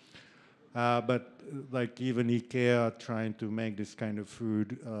delivering. But like even IKEA trying to make this kind of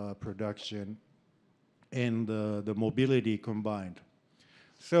food production and the mobility combined.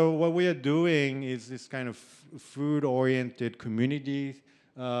 So what we are doing is this kind of food-oriented community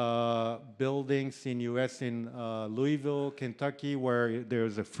buildings in US, in Louisville, Kentucky, where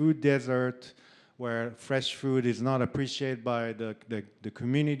there's a food desert, where fresh food is not appreciated by the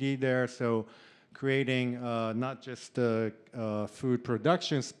community there. So creating not just a food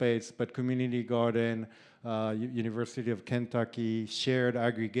production space, but community garden, University of Kentucky, shared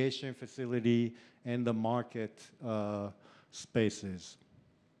aggregation facility, and the market spaces.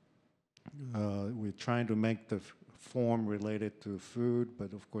 We're trying to make the form related to food,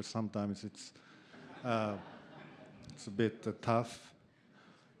 but of course sometimes it's a bit tough.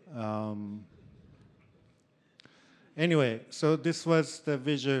 Anyway, so this was the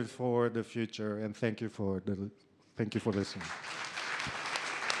vision for the future, and thank you for listening.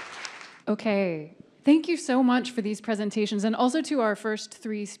 Okay, thank you so much for these presentations, and also to our first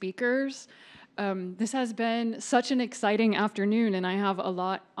three speakers. This has been such an exciting afternoon, and I have a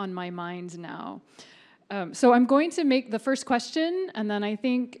lot on my mind now. So I'm going to make the first question, and then I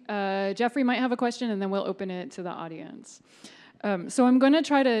think Jeffrey might have a question, and then we'll open it to the audience. So I'm going to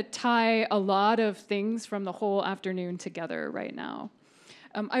try to tie a lot of things from the whole afternoon together right now.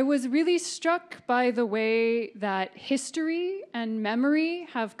 I was really struck by the way that history and memory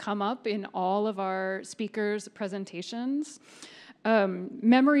have come up in all of our speakers' presentations.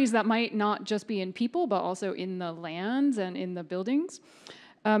 Memories that might not just be in people, but also in the lands and in the buildings,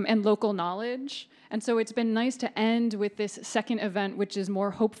 and local knowledge. And so it's been nice to end with this second event, which is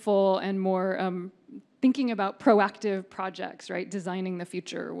more hopeful and more thinking about proactive projects, right? Designing the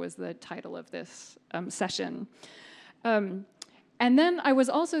Future was the title of this session. And then I was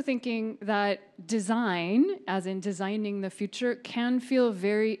also thinking that design, as in designing the future, can feel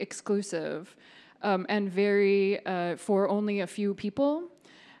very exclusive and very for only a few people.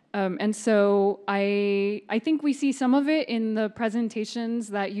 And so I think we see some of it in the presentations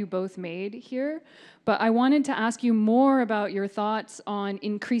that you both made here, but I wanted to ask you more about your thoughts on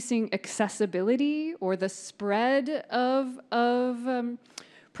increasing accessibility or the spread of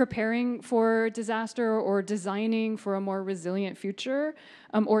preparing for disaster or designing for a more resilient future,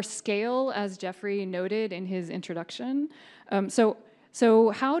 or scale, as Jeffrey noted in his introduction. So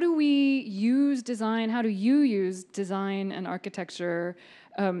how do we use design, how do you use design and architecture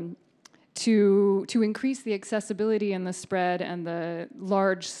to increase the accessibility and the spread and the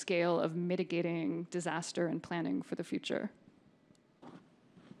large scale of mitigating disaster and planning for the future?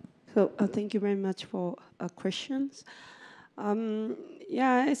 So thank you very much for questions.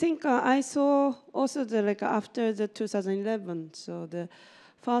 Yeah, I think I saw also after the 2011, so the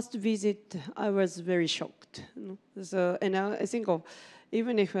first visit, I was very shocked. So, and I think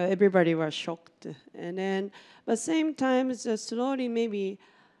even if everybody was shocked, and then, but same time, slowly maybe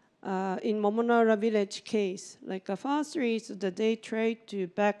in Momonara village case, first is that they tried to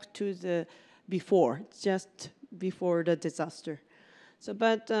back to the before, just before the disaster. So,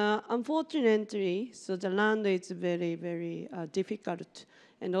 but unfortunately, so the land is very, very difficult,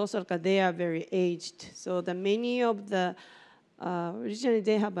 and also they are very aged. So the many of the originally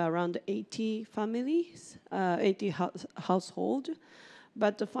they have around 80 families, 80 household,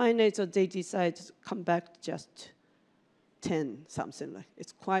 but finally so they decide to come back just 10 something like.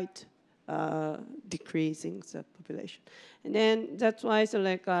 It's quite decreasing the population, and then that's why so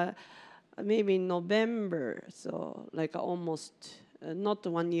maybe in November, so almost. Not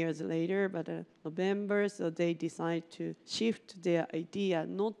 1 year later, but November, so they decide to shift their idea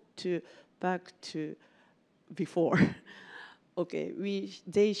not to back to before. Okay,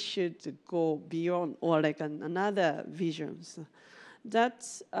 they should go beyond or another vision. So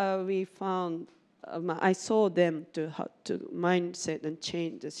that's we found. I saw them to mindset and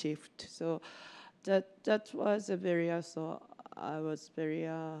change the shift. So that was a very so I was very.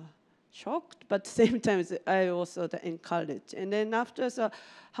 Shocked, but same time I also encouraged. And then after, so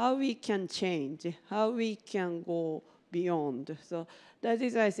how we can change, how we can go beyond. So that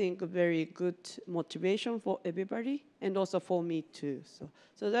is, I think, a very good motivation for everybody, and also for me too.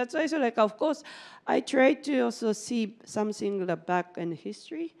 So that's why, so of course, I try to also see something back in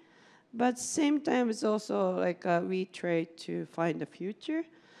history, but same time it's also we try to find the future.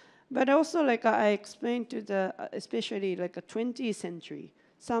 But also I explained to especially a 20th century.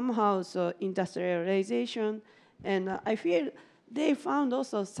 Somehow, so industrialization, and I feel they found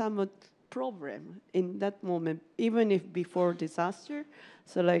also some problem in that moment, even if before disaster.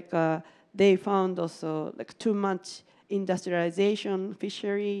 So they found also too much industrialization,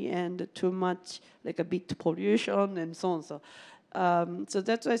 fishery, and too much a bit pollution and so on. So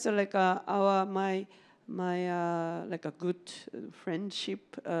that's why so my a good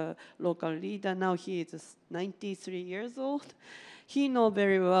friendship local leader. Now he is 93 years old. He knows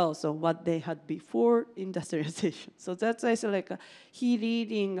very well so what they had before industrialization. So that's why so he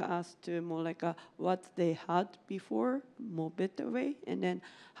leading us to more what they had before, more better way, and then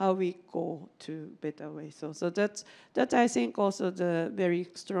how we go to better way. So that I think also the very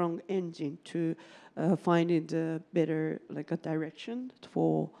strong engine to finding the better a direction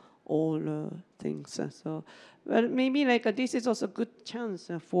for all things. So, well, maybe this is also a good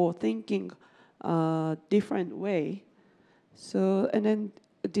chance for thinking different way. So, and then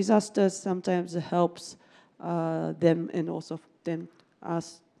disasters sometimes helps them and also them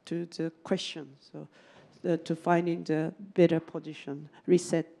us to the question. So to finding the better position,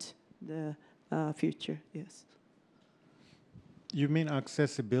 reset the future. Yes. You mean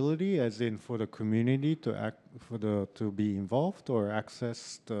accessibility, as in for the community to to be involved, or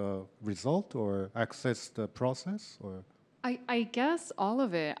access the result, or access the process, or? I guess all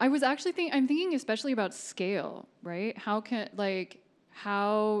of it. I was actually I'm thinking especially about scale, right? How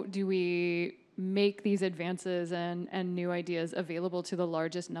do we make these advances and new ideas available to the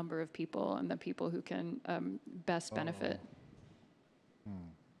largest number of people and the people who can best benefit?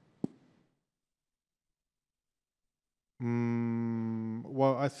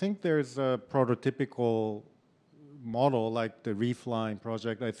 Well, I think there's a prototypical model like the Reefline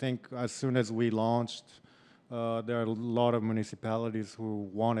project. I think as soon as we launched, there are a lot of municipalities who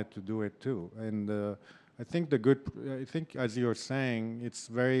wanted to do it too. And I think as you're saying, it's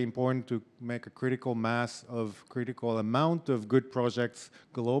very important to make a critical amount of good projects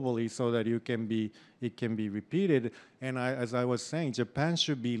globally so that it can be repeated. And as I was saying, Japan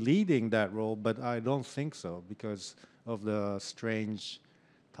should be leading that role, but I don't think so because of the strange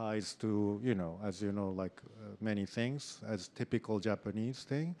ties to, as you know, like many things as typical Japanese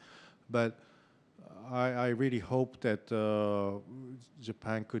thing. But I really hope that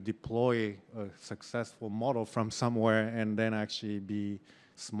Japan could deploy a successful model from somewhere and then actually be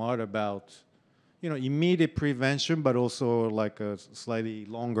smart about, immediate prevention, but also like a slightly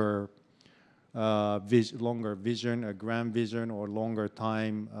longer vision, a grand vision, or longer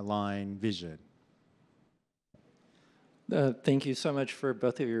timeline vision. Thank you so much for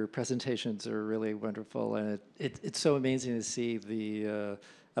both of your presentations. They're really wonderful, and it's so amazing to see the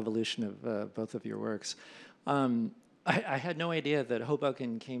evolution of both of your works. I had no idea that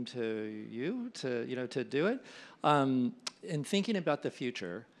Hoboken came to you to do it. In thinking about the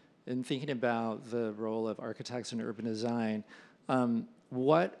future, in thinking about the role of architects in urban design,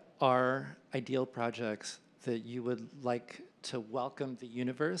 what are ideal projects that you would like to welcome the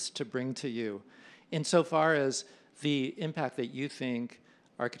universe to bring to you, insofar as the impact that you think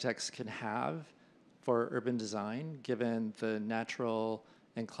architects can have for urban design, given the natural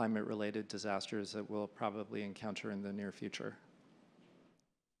and climate-related disasters that we'll probably encounter in the near future?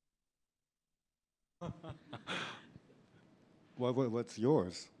 What's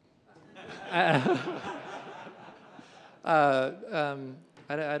yours? I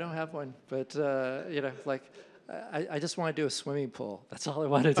don't have one, but I just want to do a swimming pool. That's all I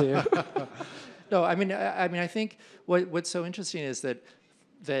want to do. No, I mean, I think what's so interesting is that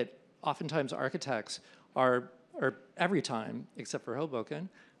oftentimes architects are every time, except for Hoboken,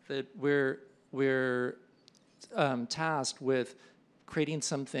 that we're tasked with creating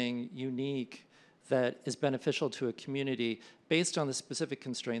something unique that is beneficial to a community based on the specific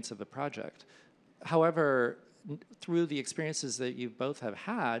constraints of the project. However, through the experiences that you both have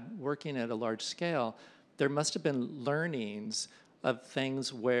had working at a large scale, there must have been learnings of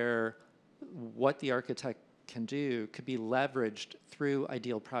things where what the architect can do could be leveraged through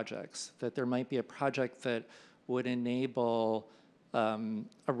ideal projects, that there might be a project that would enable a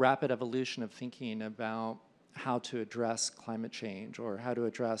rapid evolution of thinking about how to address climate change or how to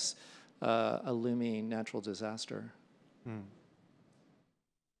address a looming natural disaster.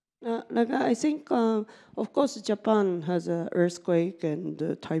 I think, of course, Japan has an earthquake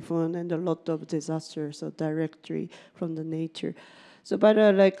and typhoon and a lot of disasters directly from the nature. So, but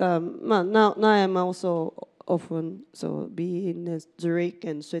now I'm also often be in Zurich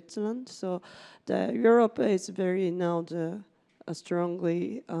and Switzerland. So, the Europe is very now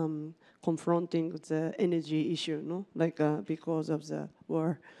strongly confronting the energy issue, no, because of the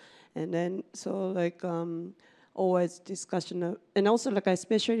war, and then always discussion of, and also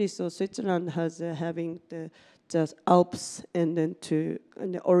especially Switzerland has having the Alps and then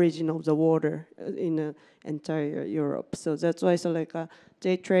and the origin of the water in entire Europe. So that's why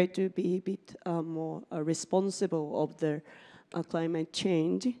they try to be a bit more responsible of their climate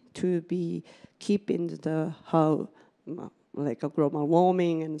change to be keeping the how a global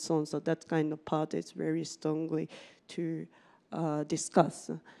warming and so on. So that kind of part is very strongly to discuss.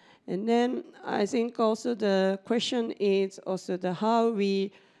 And then I think also the question is also how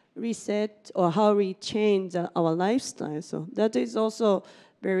we reset or how we change our lifestyle. So that is also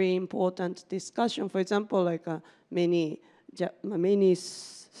very important discussion. For example, many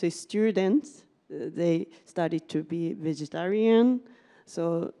students, they study to be vegetarian,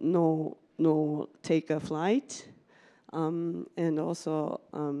 so no take a flight, and also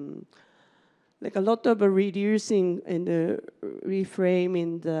a lot of reducing and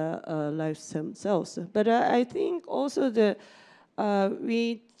reframing the life themselves. But I think also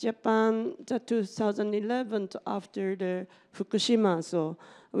we Japan, the 2011 after the Fukushima, so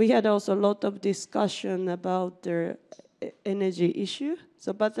we had also a lot of discussion about the energy issue.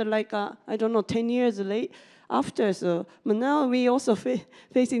 So, but like I don't know, 10 years late after, so but now we also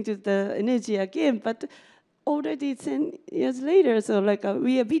facing to the energy again, but already 10 years later, so like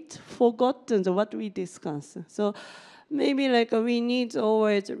we a bit forgotten what we discussed. So maybe like we need to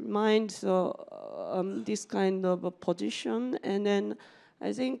always remind this kind of a position. And then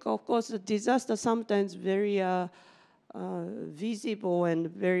I think, of course, the disaster sometimes very visible and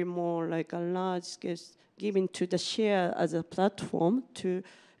very more like a large scale given to the share as a platform to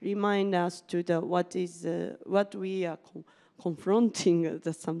remind us to the what we are confronting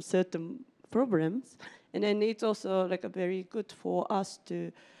some certain problems. And then it's also like a very good for us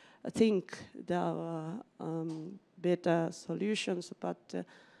to think the better solutions. But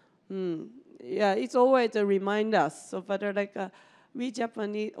yeah, it's always a remind us. So, but like we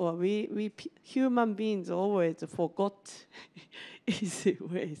Japanese or we human beings always forgot easy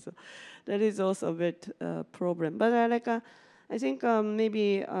way. So that is also a bit problem. But I think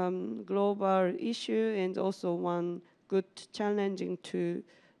maybe global issue and also one good challenging to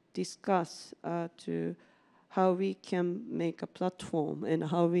discuss to how we can make a platform and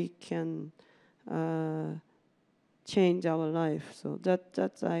how we can change our life. So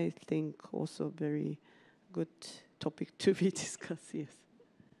that's I think also very good topic to be discussed. Yes.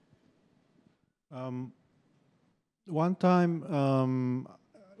 One time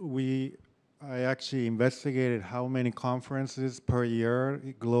I actually investigated how many conferences per year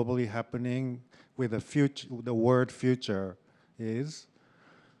globally happening with the word future is.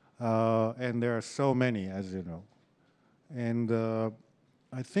 And there are so many, as you know. And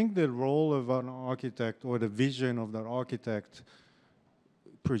I think the role of an architect or the vision of the architect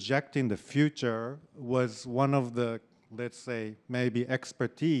projecting the future was one of the, let's say, maybe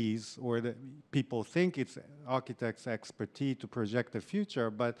expertise, or the people think it's architects' expertise to project the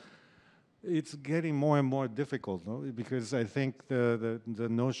future, but it's getting more and more difficult, no? Because I think the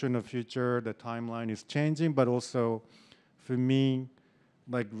notion of future, the timeline is changing, but also for me,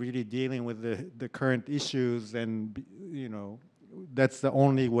 like really dealing with the current issues, and you know, that's the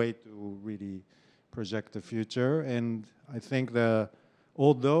only way to really project the future. And I think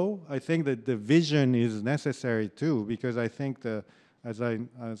although I think that the vision is necessary too, because I think as I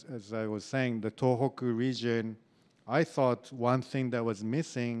was saying, the Tohoku region, I thought one thing that was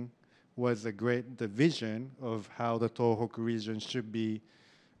missing was the vision of how the Tohoku region should be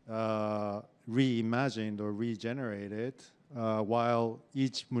reimagined or regenerated, while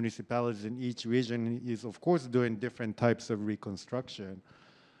each municipality in each region is, of course, doing different types of reconstruction.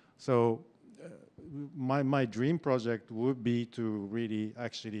 So my dream project would be to really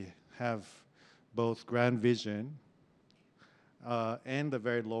actually have both grand vision and a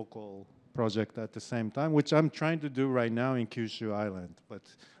very local project at the same time, which I'm trying to do right now in Kyushu Island. But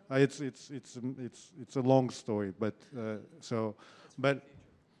it's a long story. But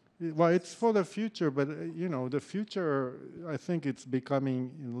well, it's for the future. But you know, the future, I think it's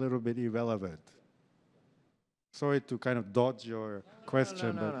becoming a little bit irrelevant. Sorry to kind of dodge your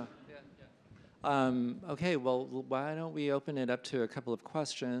question, No. Okay, well, why don't we open it up to a couple of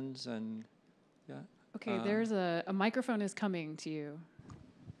questions and yeah. Okay, there's a microphone is coming to you.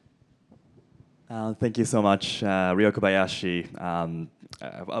 Thank you so much, Ryo Kobayashi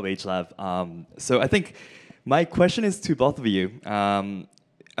of HLab. So I think my question is to both of you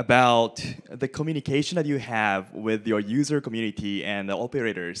about the communication that you have with your user community and the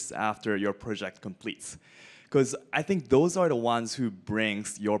operators after your project completes. Because I think those are the ones who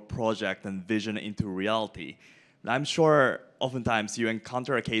brings your project and vision into reality. And I'm sure oftentimes you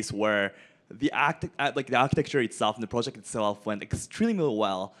encounter a case where the architecture itself and the project itself went extremely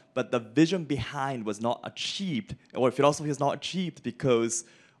well, but the vision behind was not achieved, or philosophy was not achieved because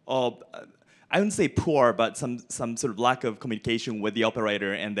of, I wouldn't say poor, but some sort of lack of communication with the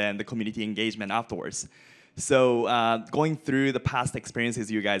operator and then the community engagement afterwards. So going through the past experiences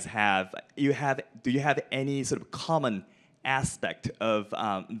you guys have, do you have any sort of common aspect of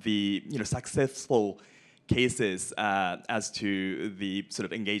the successful cases as to the sort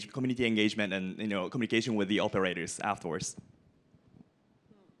of community engagement and communication with the operators afterwards?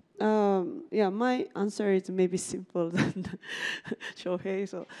 Yeah, my answer is maybe simple than Shohei.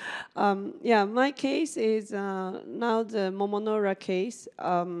 So, yeah, my case is now the Momonora case.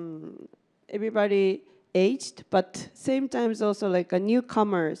 Everybody aged, but same time is also like a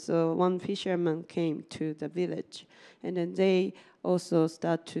newcomer. So one fisherman came to the village, and then they also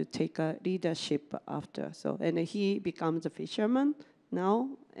start to take a leadership after. So and he becomes a fisherman now,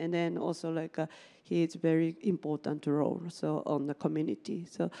 and then also like he is very important role so on the community.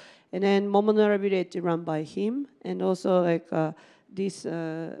 So and then Momonora Village run by him, and also like this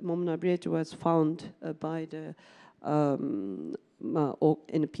Momonora Village was found by the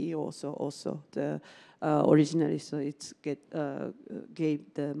NP also the originally, so it's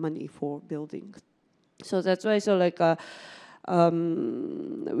gave the money for building. So that's why so like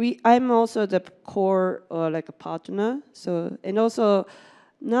I'm also the core like a partner. So and also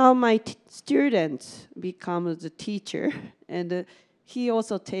now my students become the teacher, and he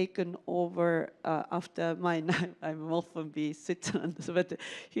also taken over after my I'm often be Switzerland, but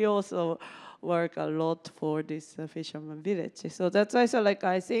he also work a lot for this fisherman village. So that's why so like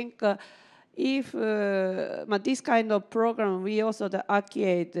I think. If this kind of program, we also the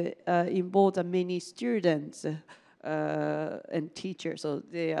arcade involve many students and teachers, so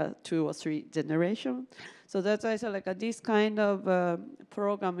they are 2 or 3 generations. So that's why I said like this kind of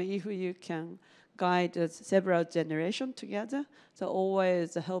program, if you can guide several generations together, so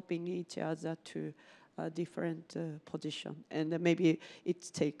always helping each other to a different position, and maybe it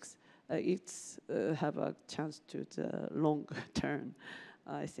takes have a chance to the long term.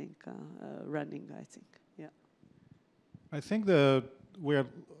 I think running. I think, yeah. I think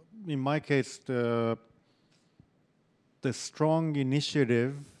in my case, the strong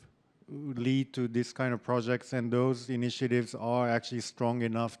initiative lead to this kind of projects, and those initiatives are actually strong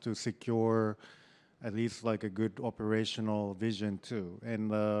enough to secure at least like a good operational vision too.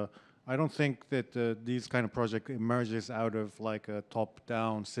 And I don't think that these kind of project emerges out of like a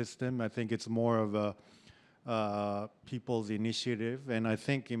top-down system. I think it's more of a people's initiative, and I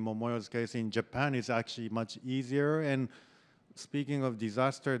think in Momoyo's case in Japan it's actually much easier. And speaking of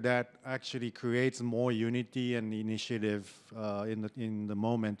disaster, that actually creates more unity and initiative in the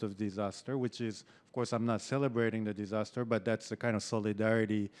moment of disaster, which is, of course, I'm not celebrating the disaster, but that's the kind of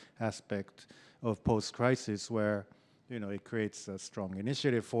solidarity aspect of post-crisis where it creates a strong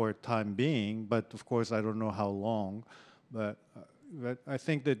initiative for time being. But of course, I don't know how long. But I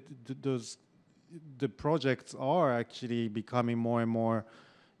think that the projects are actually becoming more and more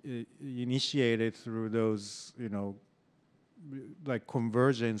initiated through those, like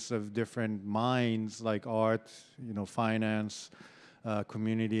convergence of different minds, like art, finance,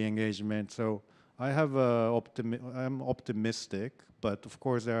 community engagement. So I'm optimistic, but of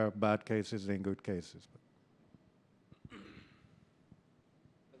course there are bad cases and good cases.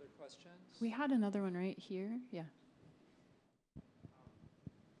 Other questions? We had another one right here. Yeah.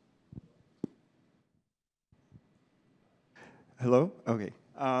 Hello? Okay.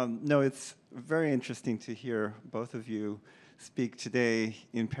 No, it's very interesting to hear both of you speak today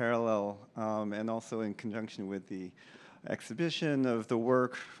in parallel and also in conjunction with the exhibition of the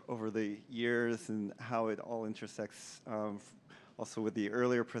work over the years and how it all intersects also with the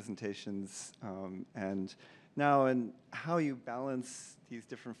earlier presentations and now, and how you balance these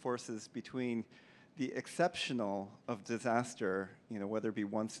different forces between the exceptional of disaster, whether it be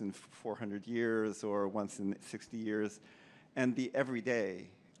once in 400 years or once in 60 years, and the everyday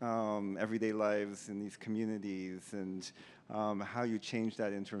lives in these communities, and how you change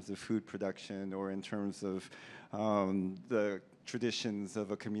that in terms of food production or in terms of the traditions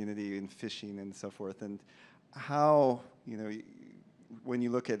of a community in fishing and so forth, and how, when you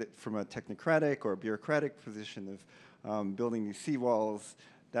look at it from a technocratic or bureaucratic position of building these seawalls,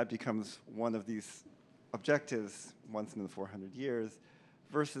 that becomes one of these objectives once in the 400 years,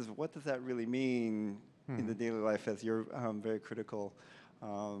 versus what does that really mean in the daily life, as you're very critical,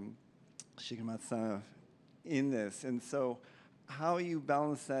 Shigematsu-san, in this. And so how you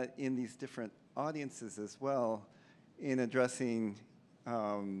balance that in these different audiences as well in addressing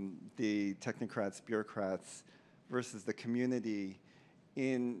the technocrats, bureaucrats, versus the community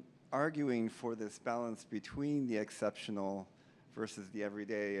in arguing for this balance between the exceptional versus the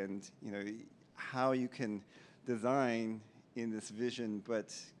everyday, and how you can design in this vision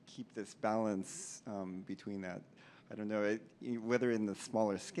but keep this balance between that. I don't know whether in the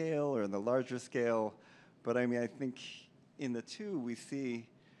smaller scale or in the larger scale, but I mean, I think in the two we see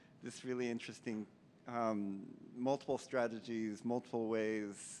this really interesting multiple strategies, multiple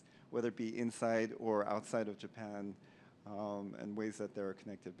ways, whether it be inside or outside of Japan, and ways that they're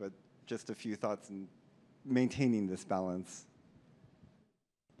connected. But just a few thoughts in maintaining this balance.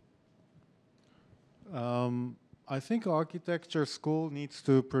 I think architecture school needs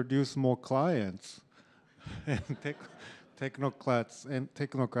to produce more clients and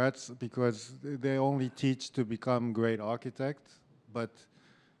technocrats, because they only teach to become great architects. But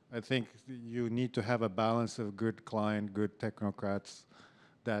I think you need to have a balance of good client, good technocrats,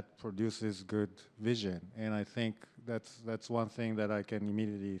 that produces good vision. And I think that's one thing that I can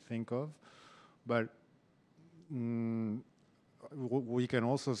immediately think of. But we can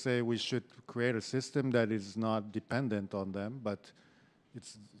also say we should create a system that is not dependent on them, but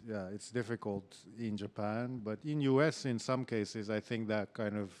it's difficult in Japan. But in US, in some cases, I think that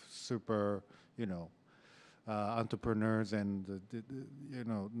kind of super, entrepreneurs and,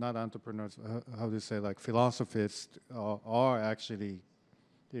 not entrepreneurs, how do you say, like philanthropists are actually,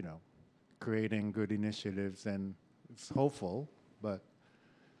 creating good initiatives, and it's hopeful, but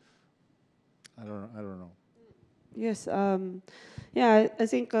I don't know. Yes, yeah, I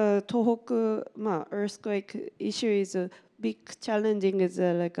think Tohoku earthquake issue is a big challenging is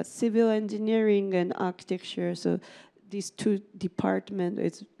like a civil engineering and architecture. So these two departments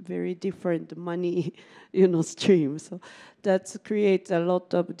is very different money, stream. So that creates a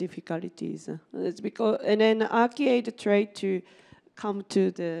lot of difficulties. It's because and then architect try to come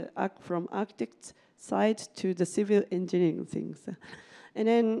to from architect's side to the civil engineering things, and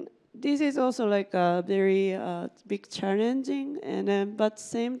then. This is also like a very big challenging, and but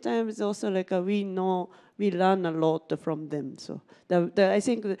same time it's also like we learn a lot from them. So I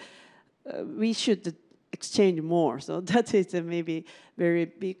think we should exchange more. So that is maybe very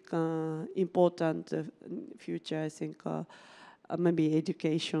big important future. I think maybe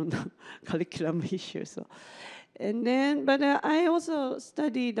education curriculum issue. So. And then, but I also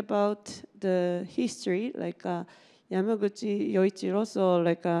studied about the history, like Yamaguchi Yoichiro, so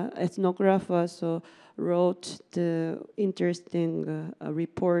like an ethnographer, so wrote the interesting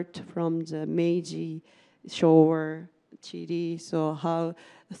report from the Meiji, Showa, Chile, so how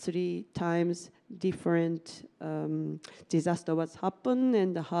 3 times different disaster was happened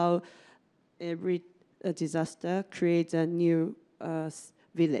and how every disaster creates a new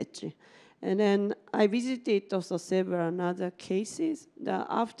village. And then I visited also several other cases that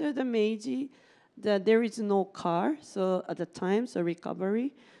after the Meiji, there is no car, so at the time, so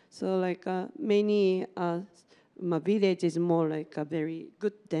recovery. So like many villages more like a very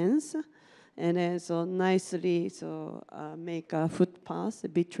good dense, and then so nicely so make a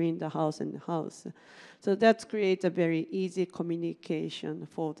footpath between the house and the house. So that creates a very easy communication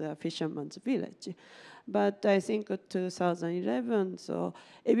for the fisherman's village. But I think 2011, so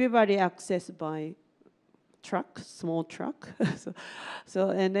everybody access by truck, small truck.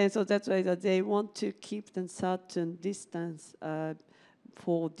 And then that's why they want to keep the certain distance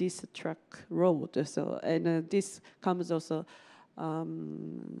for this truck road. So and this comes also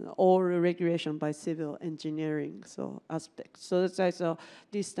all regulation by civil engineering aspects. So that's why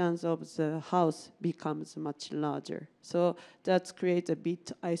distance of the house becomes much larger. So that creates a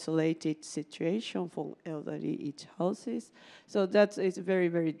bit isolated situation for elderly each houses. So that is very,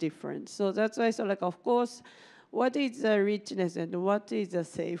 very different. So that's why of course, what is richness and what is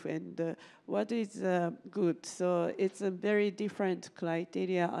safe and what is good? So it's a very different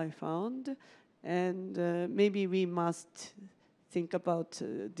criteria I found, and maybe we must think about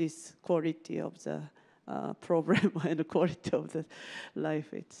this quality of the program and the quality of the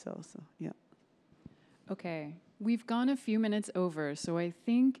life itself. So, yeah. Okay, we've gone a few minutes over, so I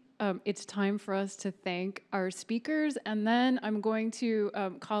think it's time for us to thank our speakers, and then I'm going to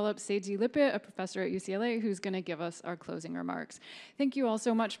call up Seiji Lippet, a professor at UCLA, who's going to give us our closing remarks. Thank you all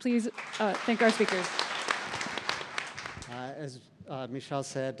so much. Please thank our speakers. As Michelle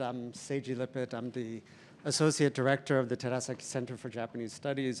said, I'm Seiji Lippet. I'm the Associate Director of the Terasaki Center for Japanese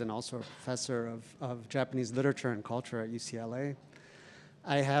Studies and also a professor of Japanese literature and culture at UCLA.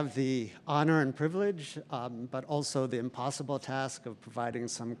 I have the honor and privilege, but also the impossible task of providing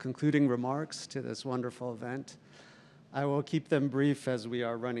some concluding remarks to this wonderful event. I will keep them brief as we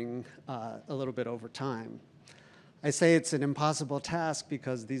are running a little bit over time. I say it's an impossible task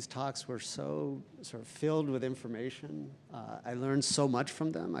because these talks were so sort of filled with information. I learned so much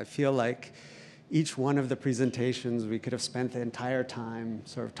from them. I feel like each one of the presentations, we could have spent the entire time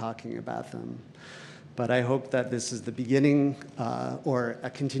sort of talking about them. But I hope that this is the beginning or a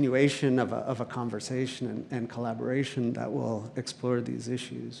continuation of a conversation and collaboration that will explore these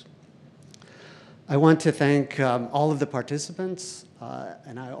issues. I want to thank all of the participants,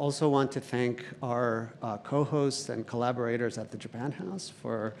 and I also want to thank our co-hosts and collaborators at the Japan House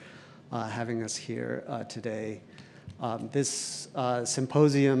for having us here today. This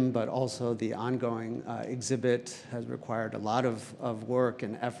symposium, but also the ongoing exhibit, has required a lot of work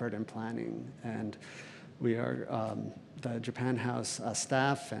and effort and planning. And we are, the Japan House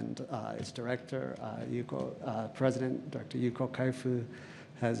staff and its director, President Dr. Yuko Kaifu,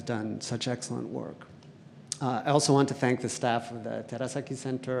 has done such excellent work. I also want to thank the staff of the Terasaki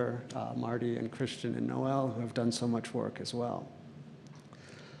Center, Marty and Christian and Noel, who have done so much work as well.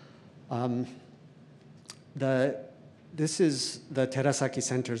 This is the Terasaki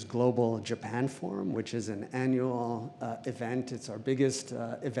Center's Global Japan Forum, which is an annual event. It's our biggest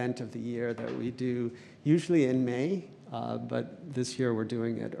event of the year that we do usually in May, but this year we're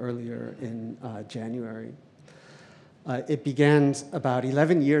doing it earlier in January. It began about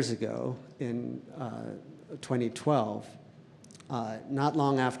 11 years ago in 2012, not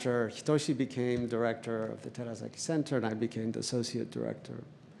long after Hitoshi became director of the Terasaki Center and I became the associate director.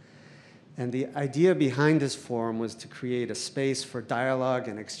 And the idea behind this forum was to create a space for dialogue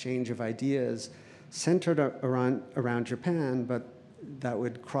and exchange of ideas centered around Japan, but that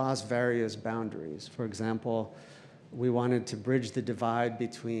would cross various boundaries. For example, we wanted to bridge the divide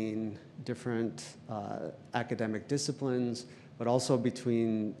between different academic disciplines, but also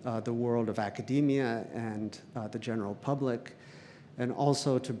between the world of academia and the general public, and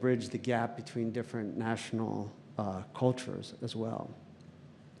also to bridge the gap between different national cultures as well.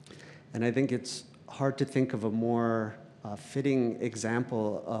 And I think it's hard to think of a more fitting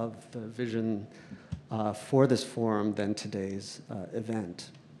example of the vision for this forum than today's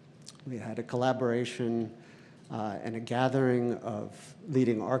event. We had a collaboration and a gathering of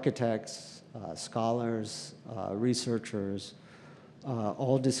leading architects, scholars, researchers,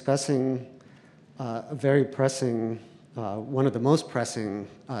 all discussing a very pressing, one of the most pressing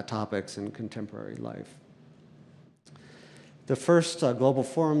topics in contemporary life. The first global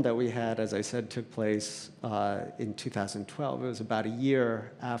forum that we had, as I said, took place in 2012. It was about a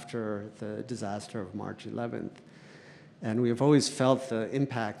year after the disaster of March 11th. And we have always felt the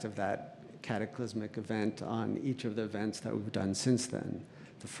impact of that cataclysmic event on each of the events that we've done since then.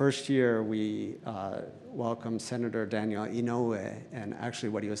 The first year, we welcomed Senator Daniel Inouye, and actually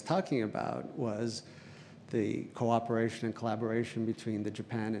what he was talking about was the cooperation and collaboration between the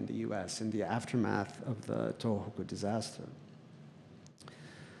Japan and the US in the aftermath of the Tohoku disaster.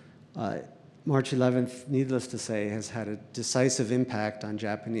 March 11th, needless to say, has had a decisive impact on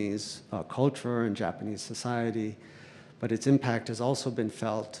Japanese culture and Japanese society, but its impact has also been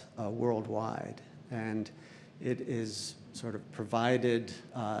felt worldwide. And it is sort of provided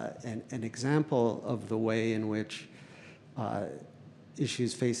an example of the way in which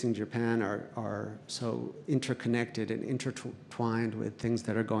issues facing Japan are so interconnected and intertwined with things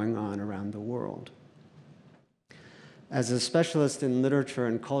that are going on around the world. As a specialist in literature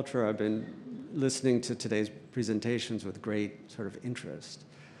and culture, I've been listening to today's presentations with great sort of interest.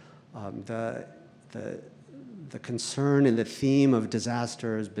 The concern and the theme of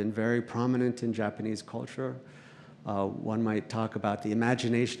disaster has been very prominent in Japanese culture. One might talk about the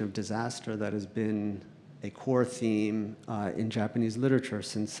imagination of disaster that has been a core theme in Japanese literature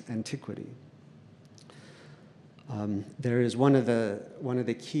since antiquity. There is one of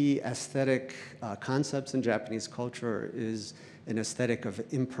the key aesthetic concepts in Japanese culture is an aesthetic of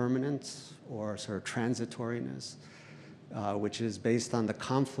impermanence or sort of transitoriness, which is based on the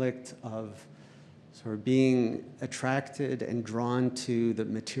conflict of sort of being attracted and drawn to the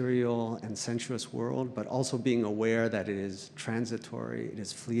material and sensuous world, but also being aware that it is transitory, it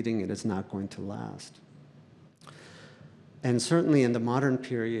is fleeting, it is not going to last. And certainly in the modern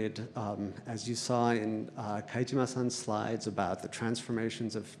period, as you saw in Kaijima-san's slides about the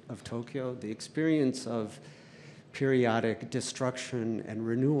transformations of Tokyo, the experience of periodic destruction and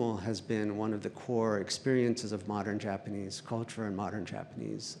renewal has been one of the core experiences of modern Japanese culture and modern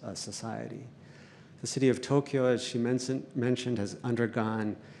Japanese society. The city of Tokyo, as she mentioned, has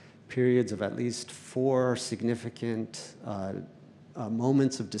undergone periods of at least 4 significant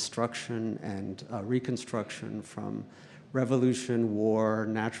moments of destruction and reconstruction, from revolution, war,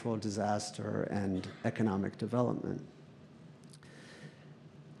 natural disaster, and economic development.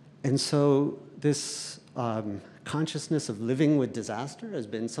 And so this consciousness of living with disaster has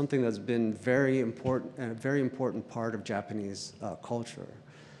been something that's been very important, a very important part of Japanese culture.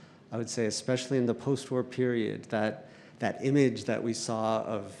 I would say, especially in the post-war period, that image that we saw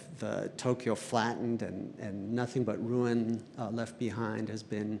of the Tokyo flattened and nothing but ruin left behind has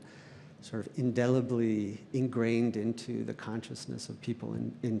been sort of indelibly ingrained into the consciousness of people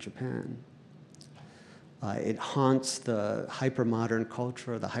in Japan. It haunts the hypermodern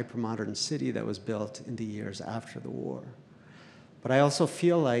culture, the hypermodern city that was built in the years after the war. But I also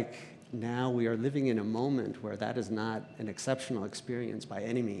feel like now we are living in a moment where that is not an exceptional experience by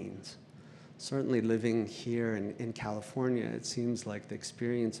any means. Certainly living here in California, it seems like the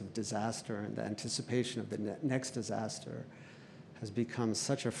experience of disaster and the anticipation of the next disaster has become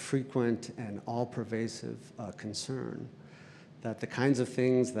such a frequent and all-pervasive concern that the kinds of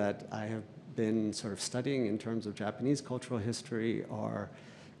things that I have been sort of studying in terms of Japanese cultural history are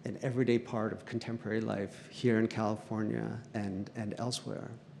an everyday part of contemporary life here in California and elsewhere.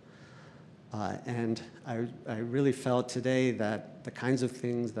 And I really felt today that the kinds of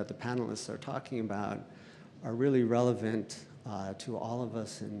things that the panelists are talking about are really relevant to all of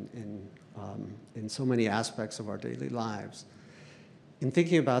us in so many aspects of our daily lives. In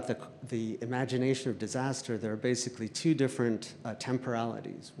thinking about the imagination of disaster, there are basically two different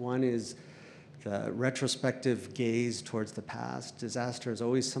temporalities. One is the retrospective gaze towards the past. Disaster is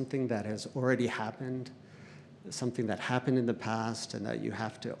always something that has already happened, something that happened in the past and that you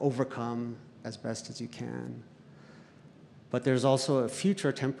have to overcome as best as you can. But there's also a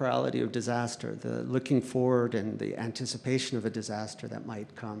future temporality of disaster, the looking forward and the anticipation of a disaster that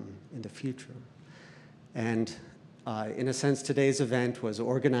might come in the future. And in a sense, today's event was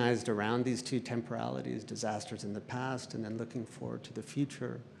organized around these two temporalities, disasters in the past and then looking forward to the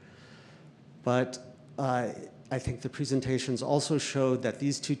future. But I think the presentations also showed that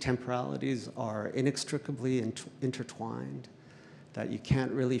these two temporalities are inextricably intertwined, that you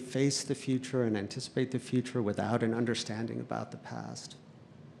can't really face the future and anticipate the future without an understanding about the past.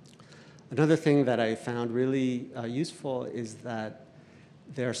 Another thing that I found really useful is that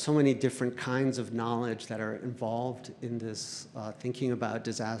there are so many different kinds of knowledge that are involved in this thinking about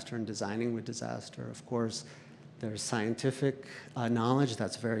disaster and designing with disaster. Of course, there's scientific knowledge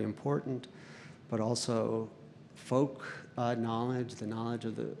that's very important, but also folk knowledge, the knowledge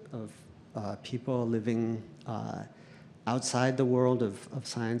of people living outside the world of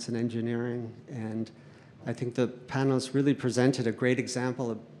science and engineering. And I think the panelists really presented a great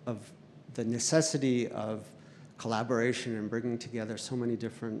example of the necessity of collaboration and bringing together so many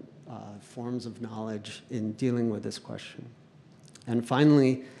different forms of knowledge in dealing with this question. And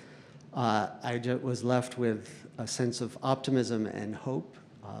finally, I was left with a sense of optimism and hope.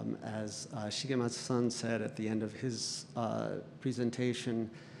 As Shigematsu-san said at the end of his presentation,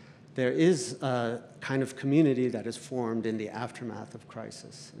 there is a kind of community that is formed in the aftermath of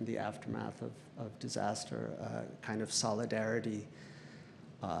crisis, in the aftermath of disaster, kind of solidarity.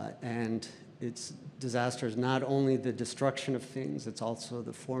 And disaster is not only the destruction of things, it's also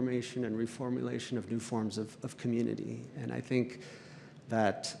the formation and reformulation of new forms of community. And I think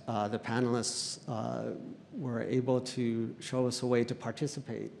that the panelists were able to show us a way to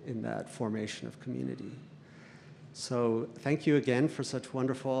participate in that formation of community. So thank you again for such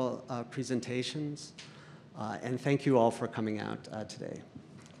wonderful presentations, and thank you all for coming out today.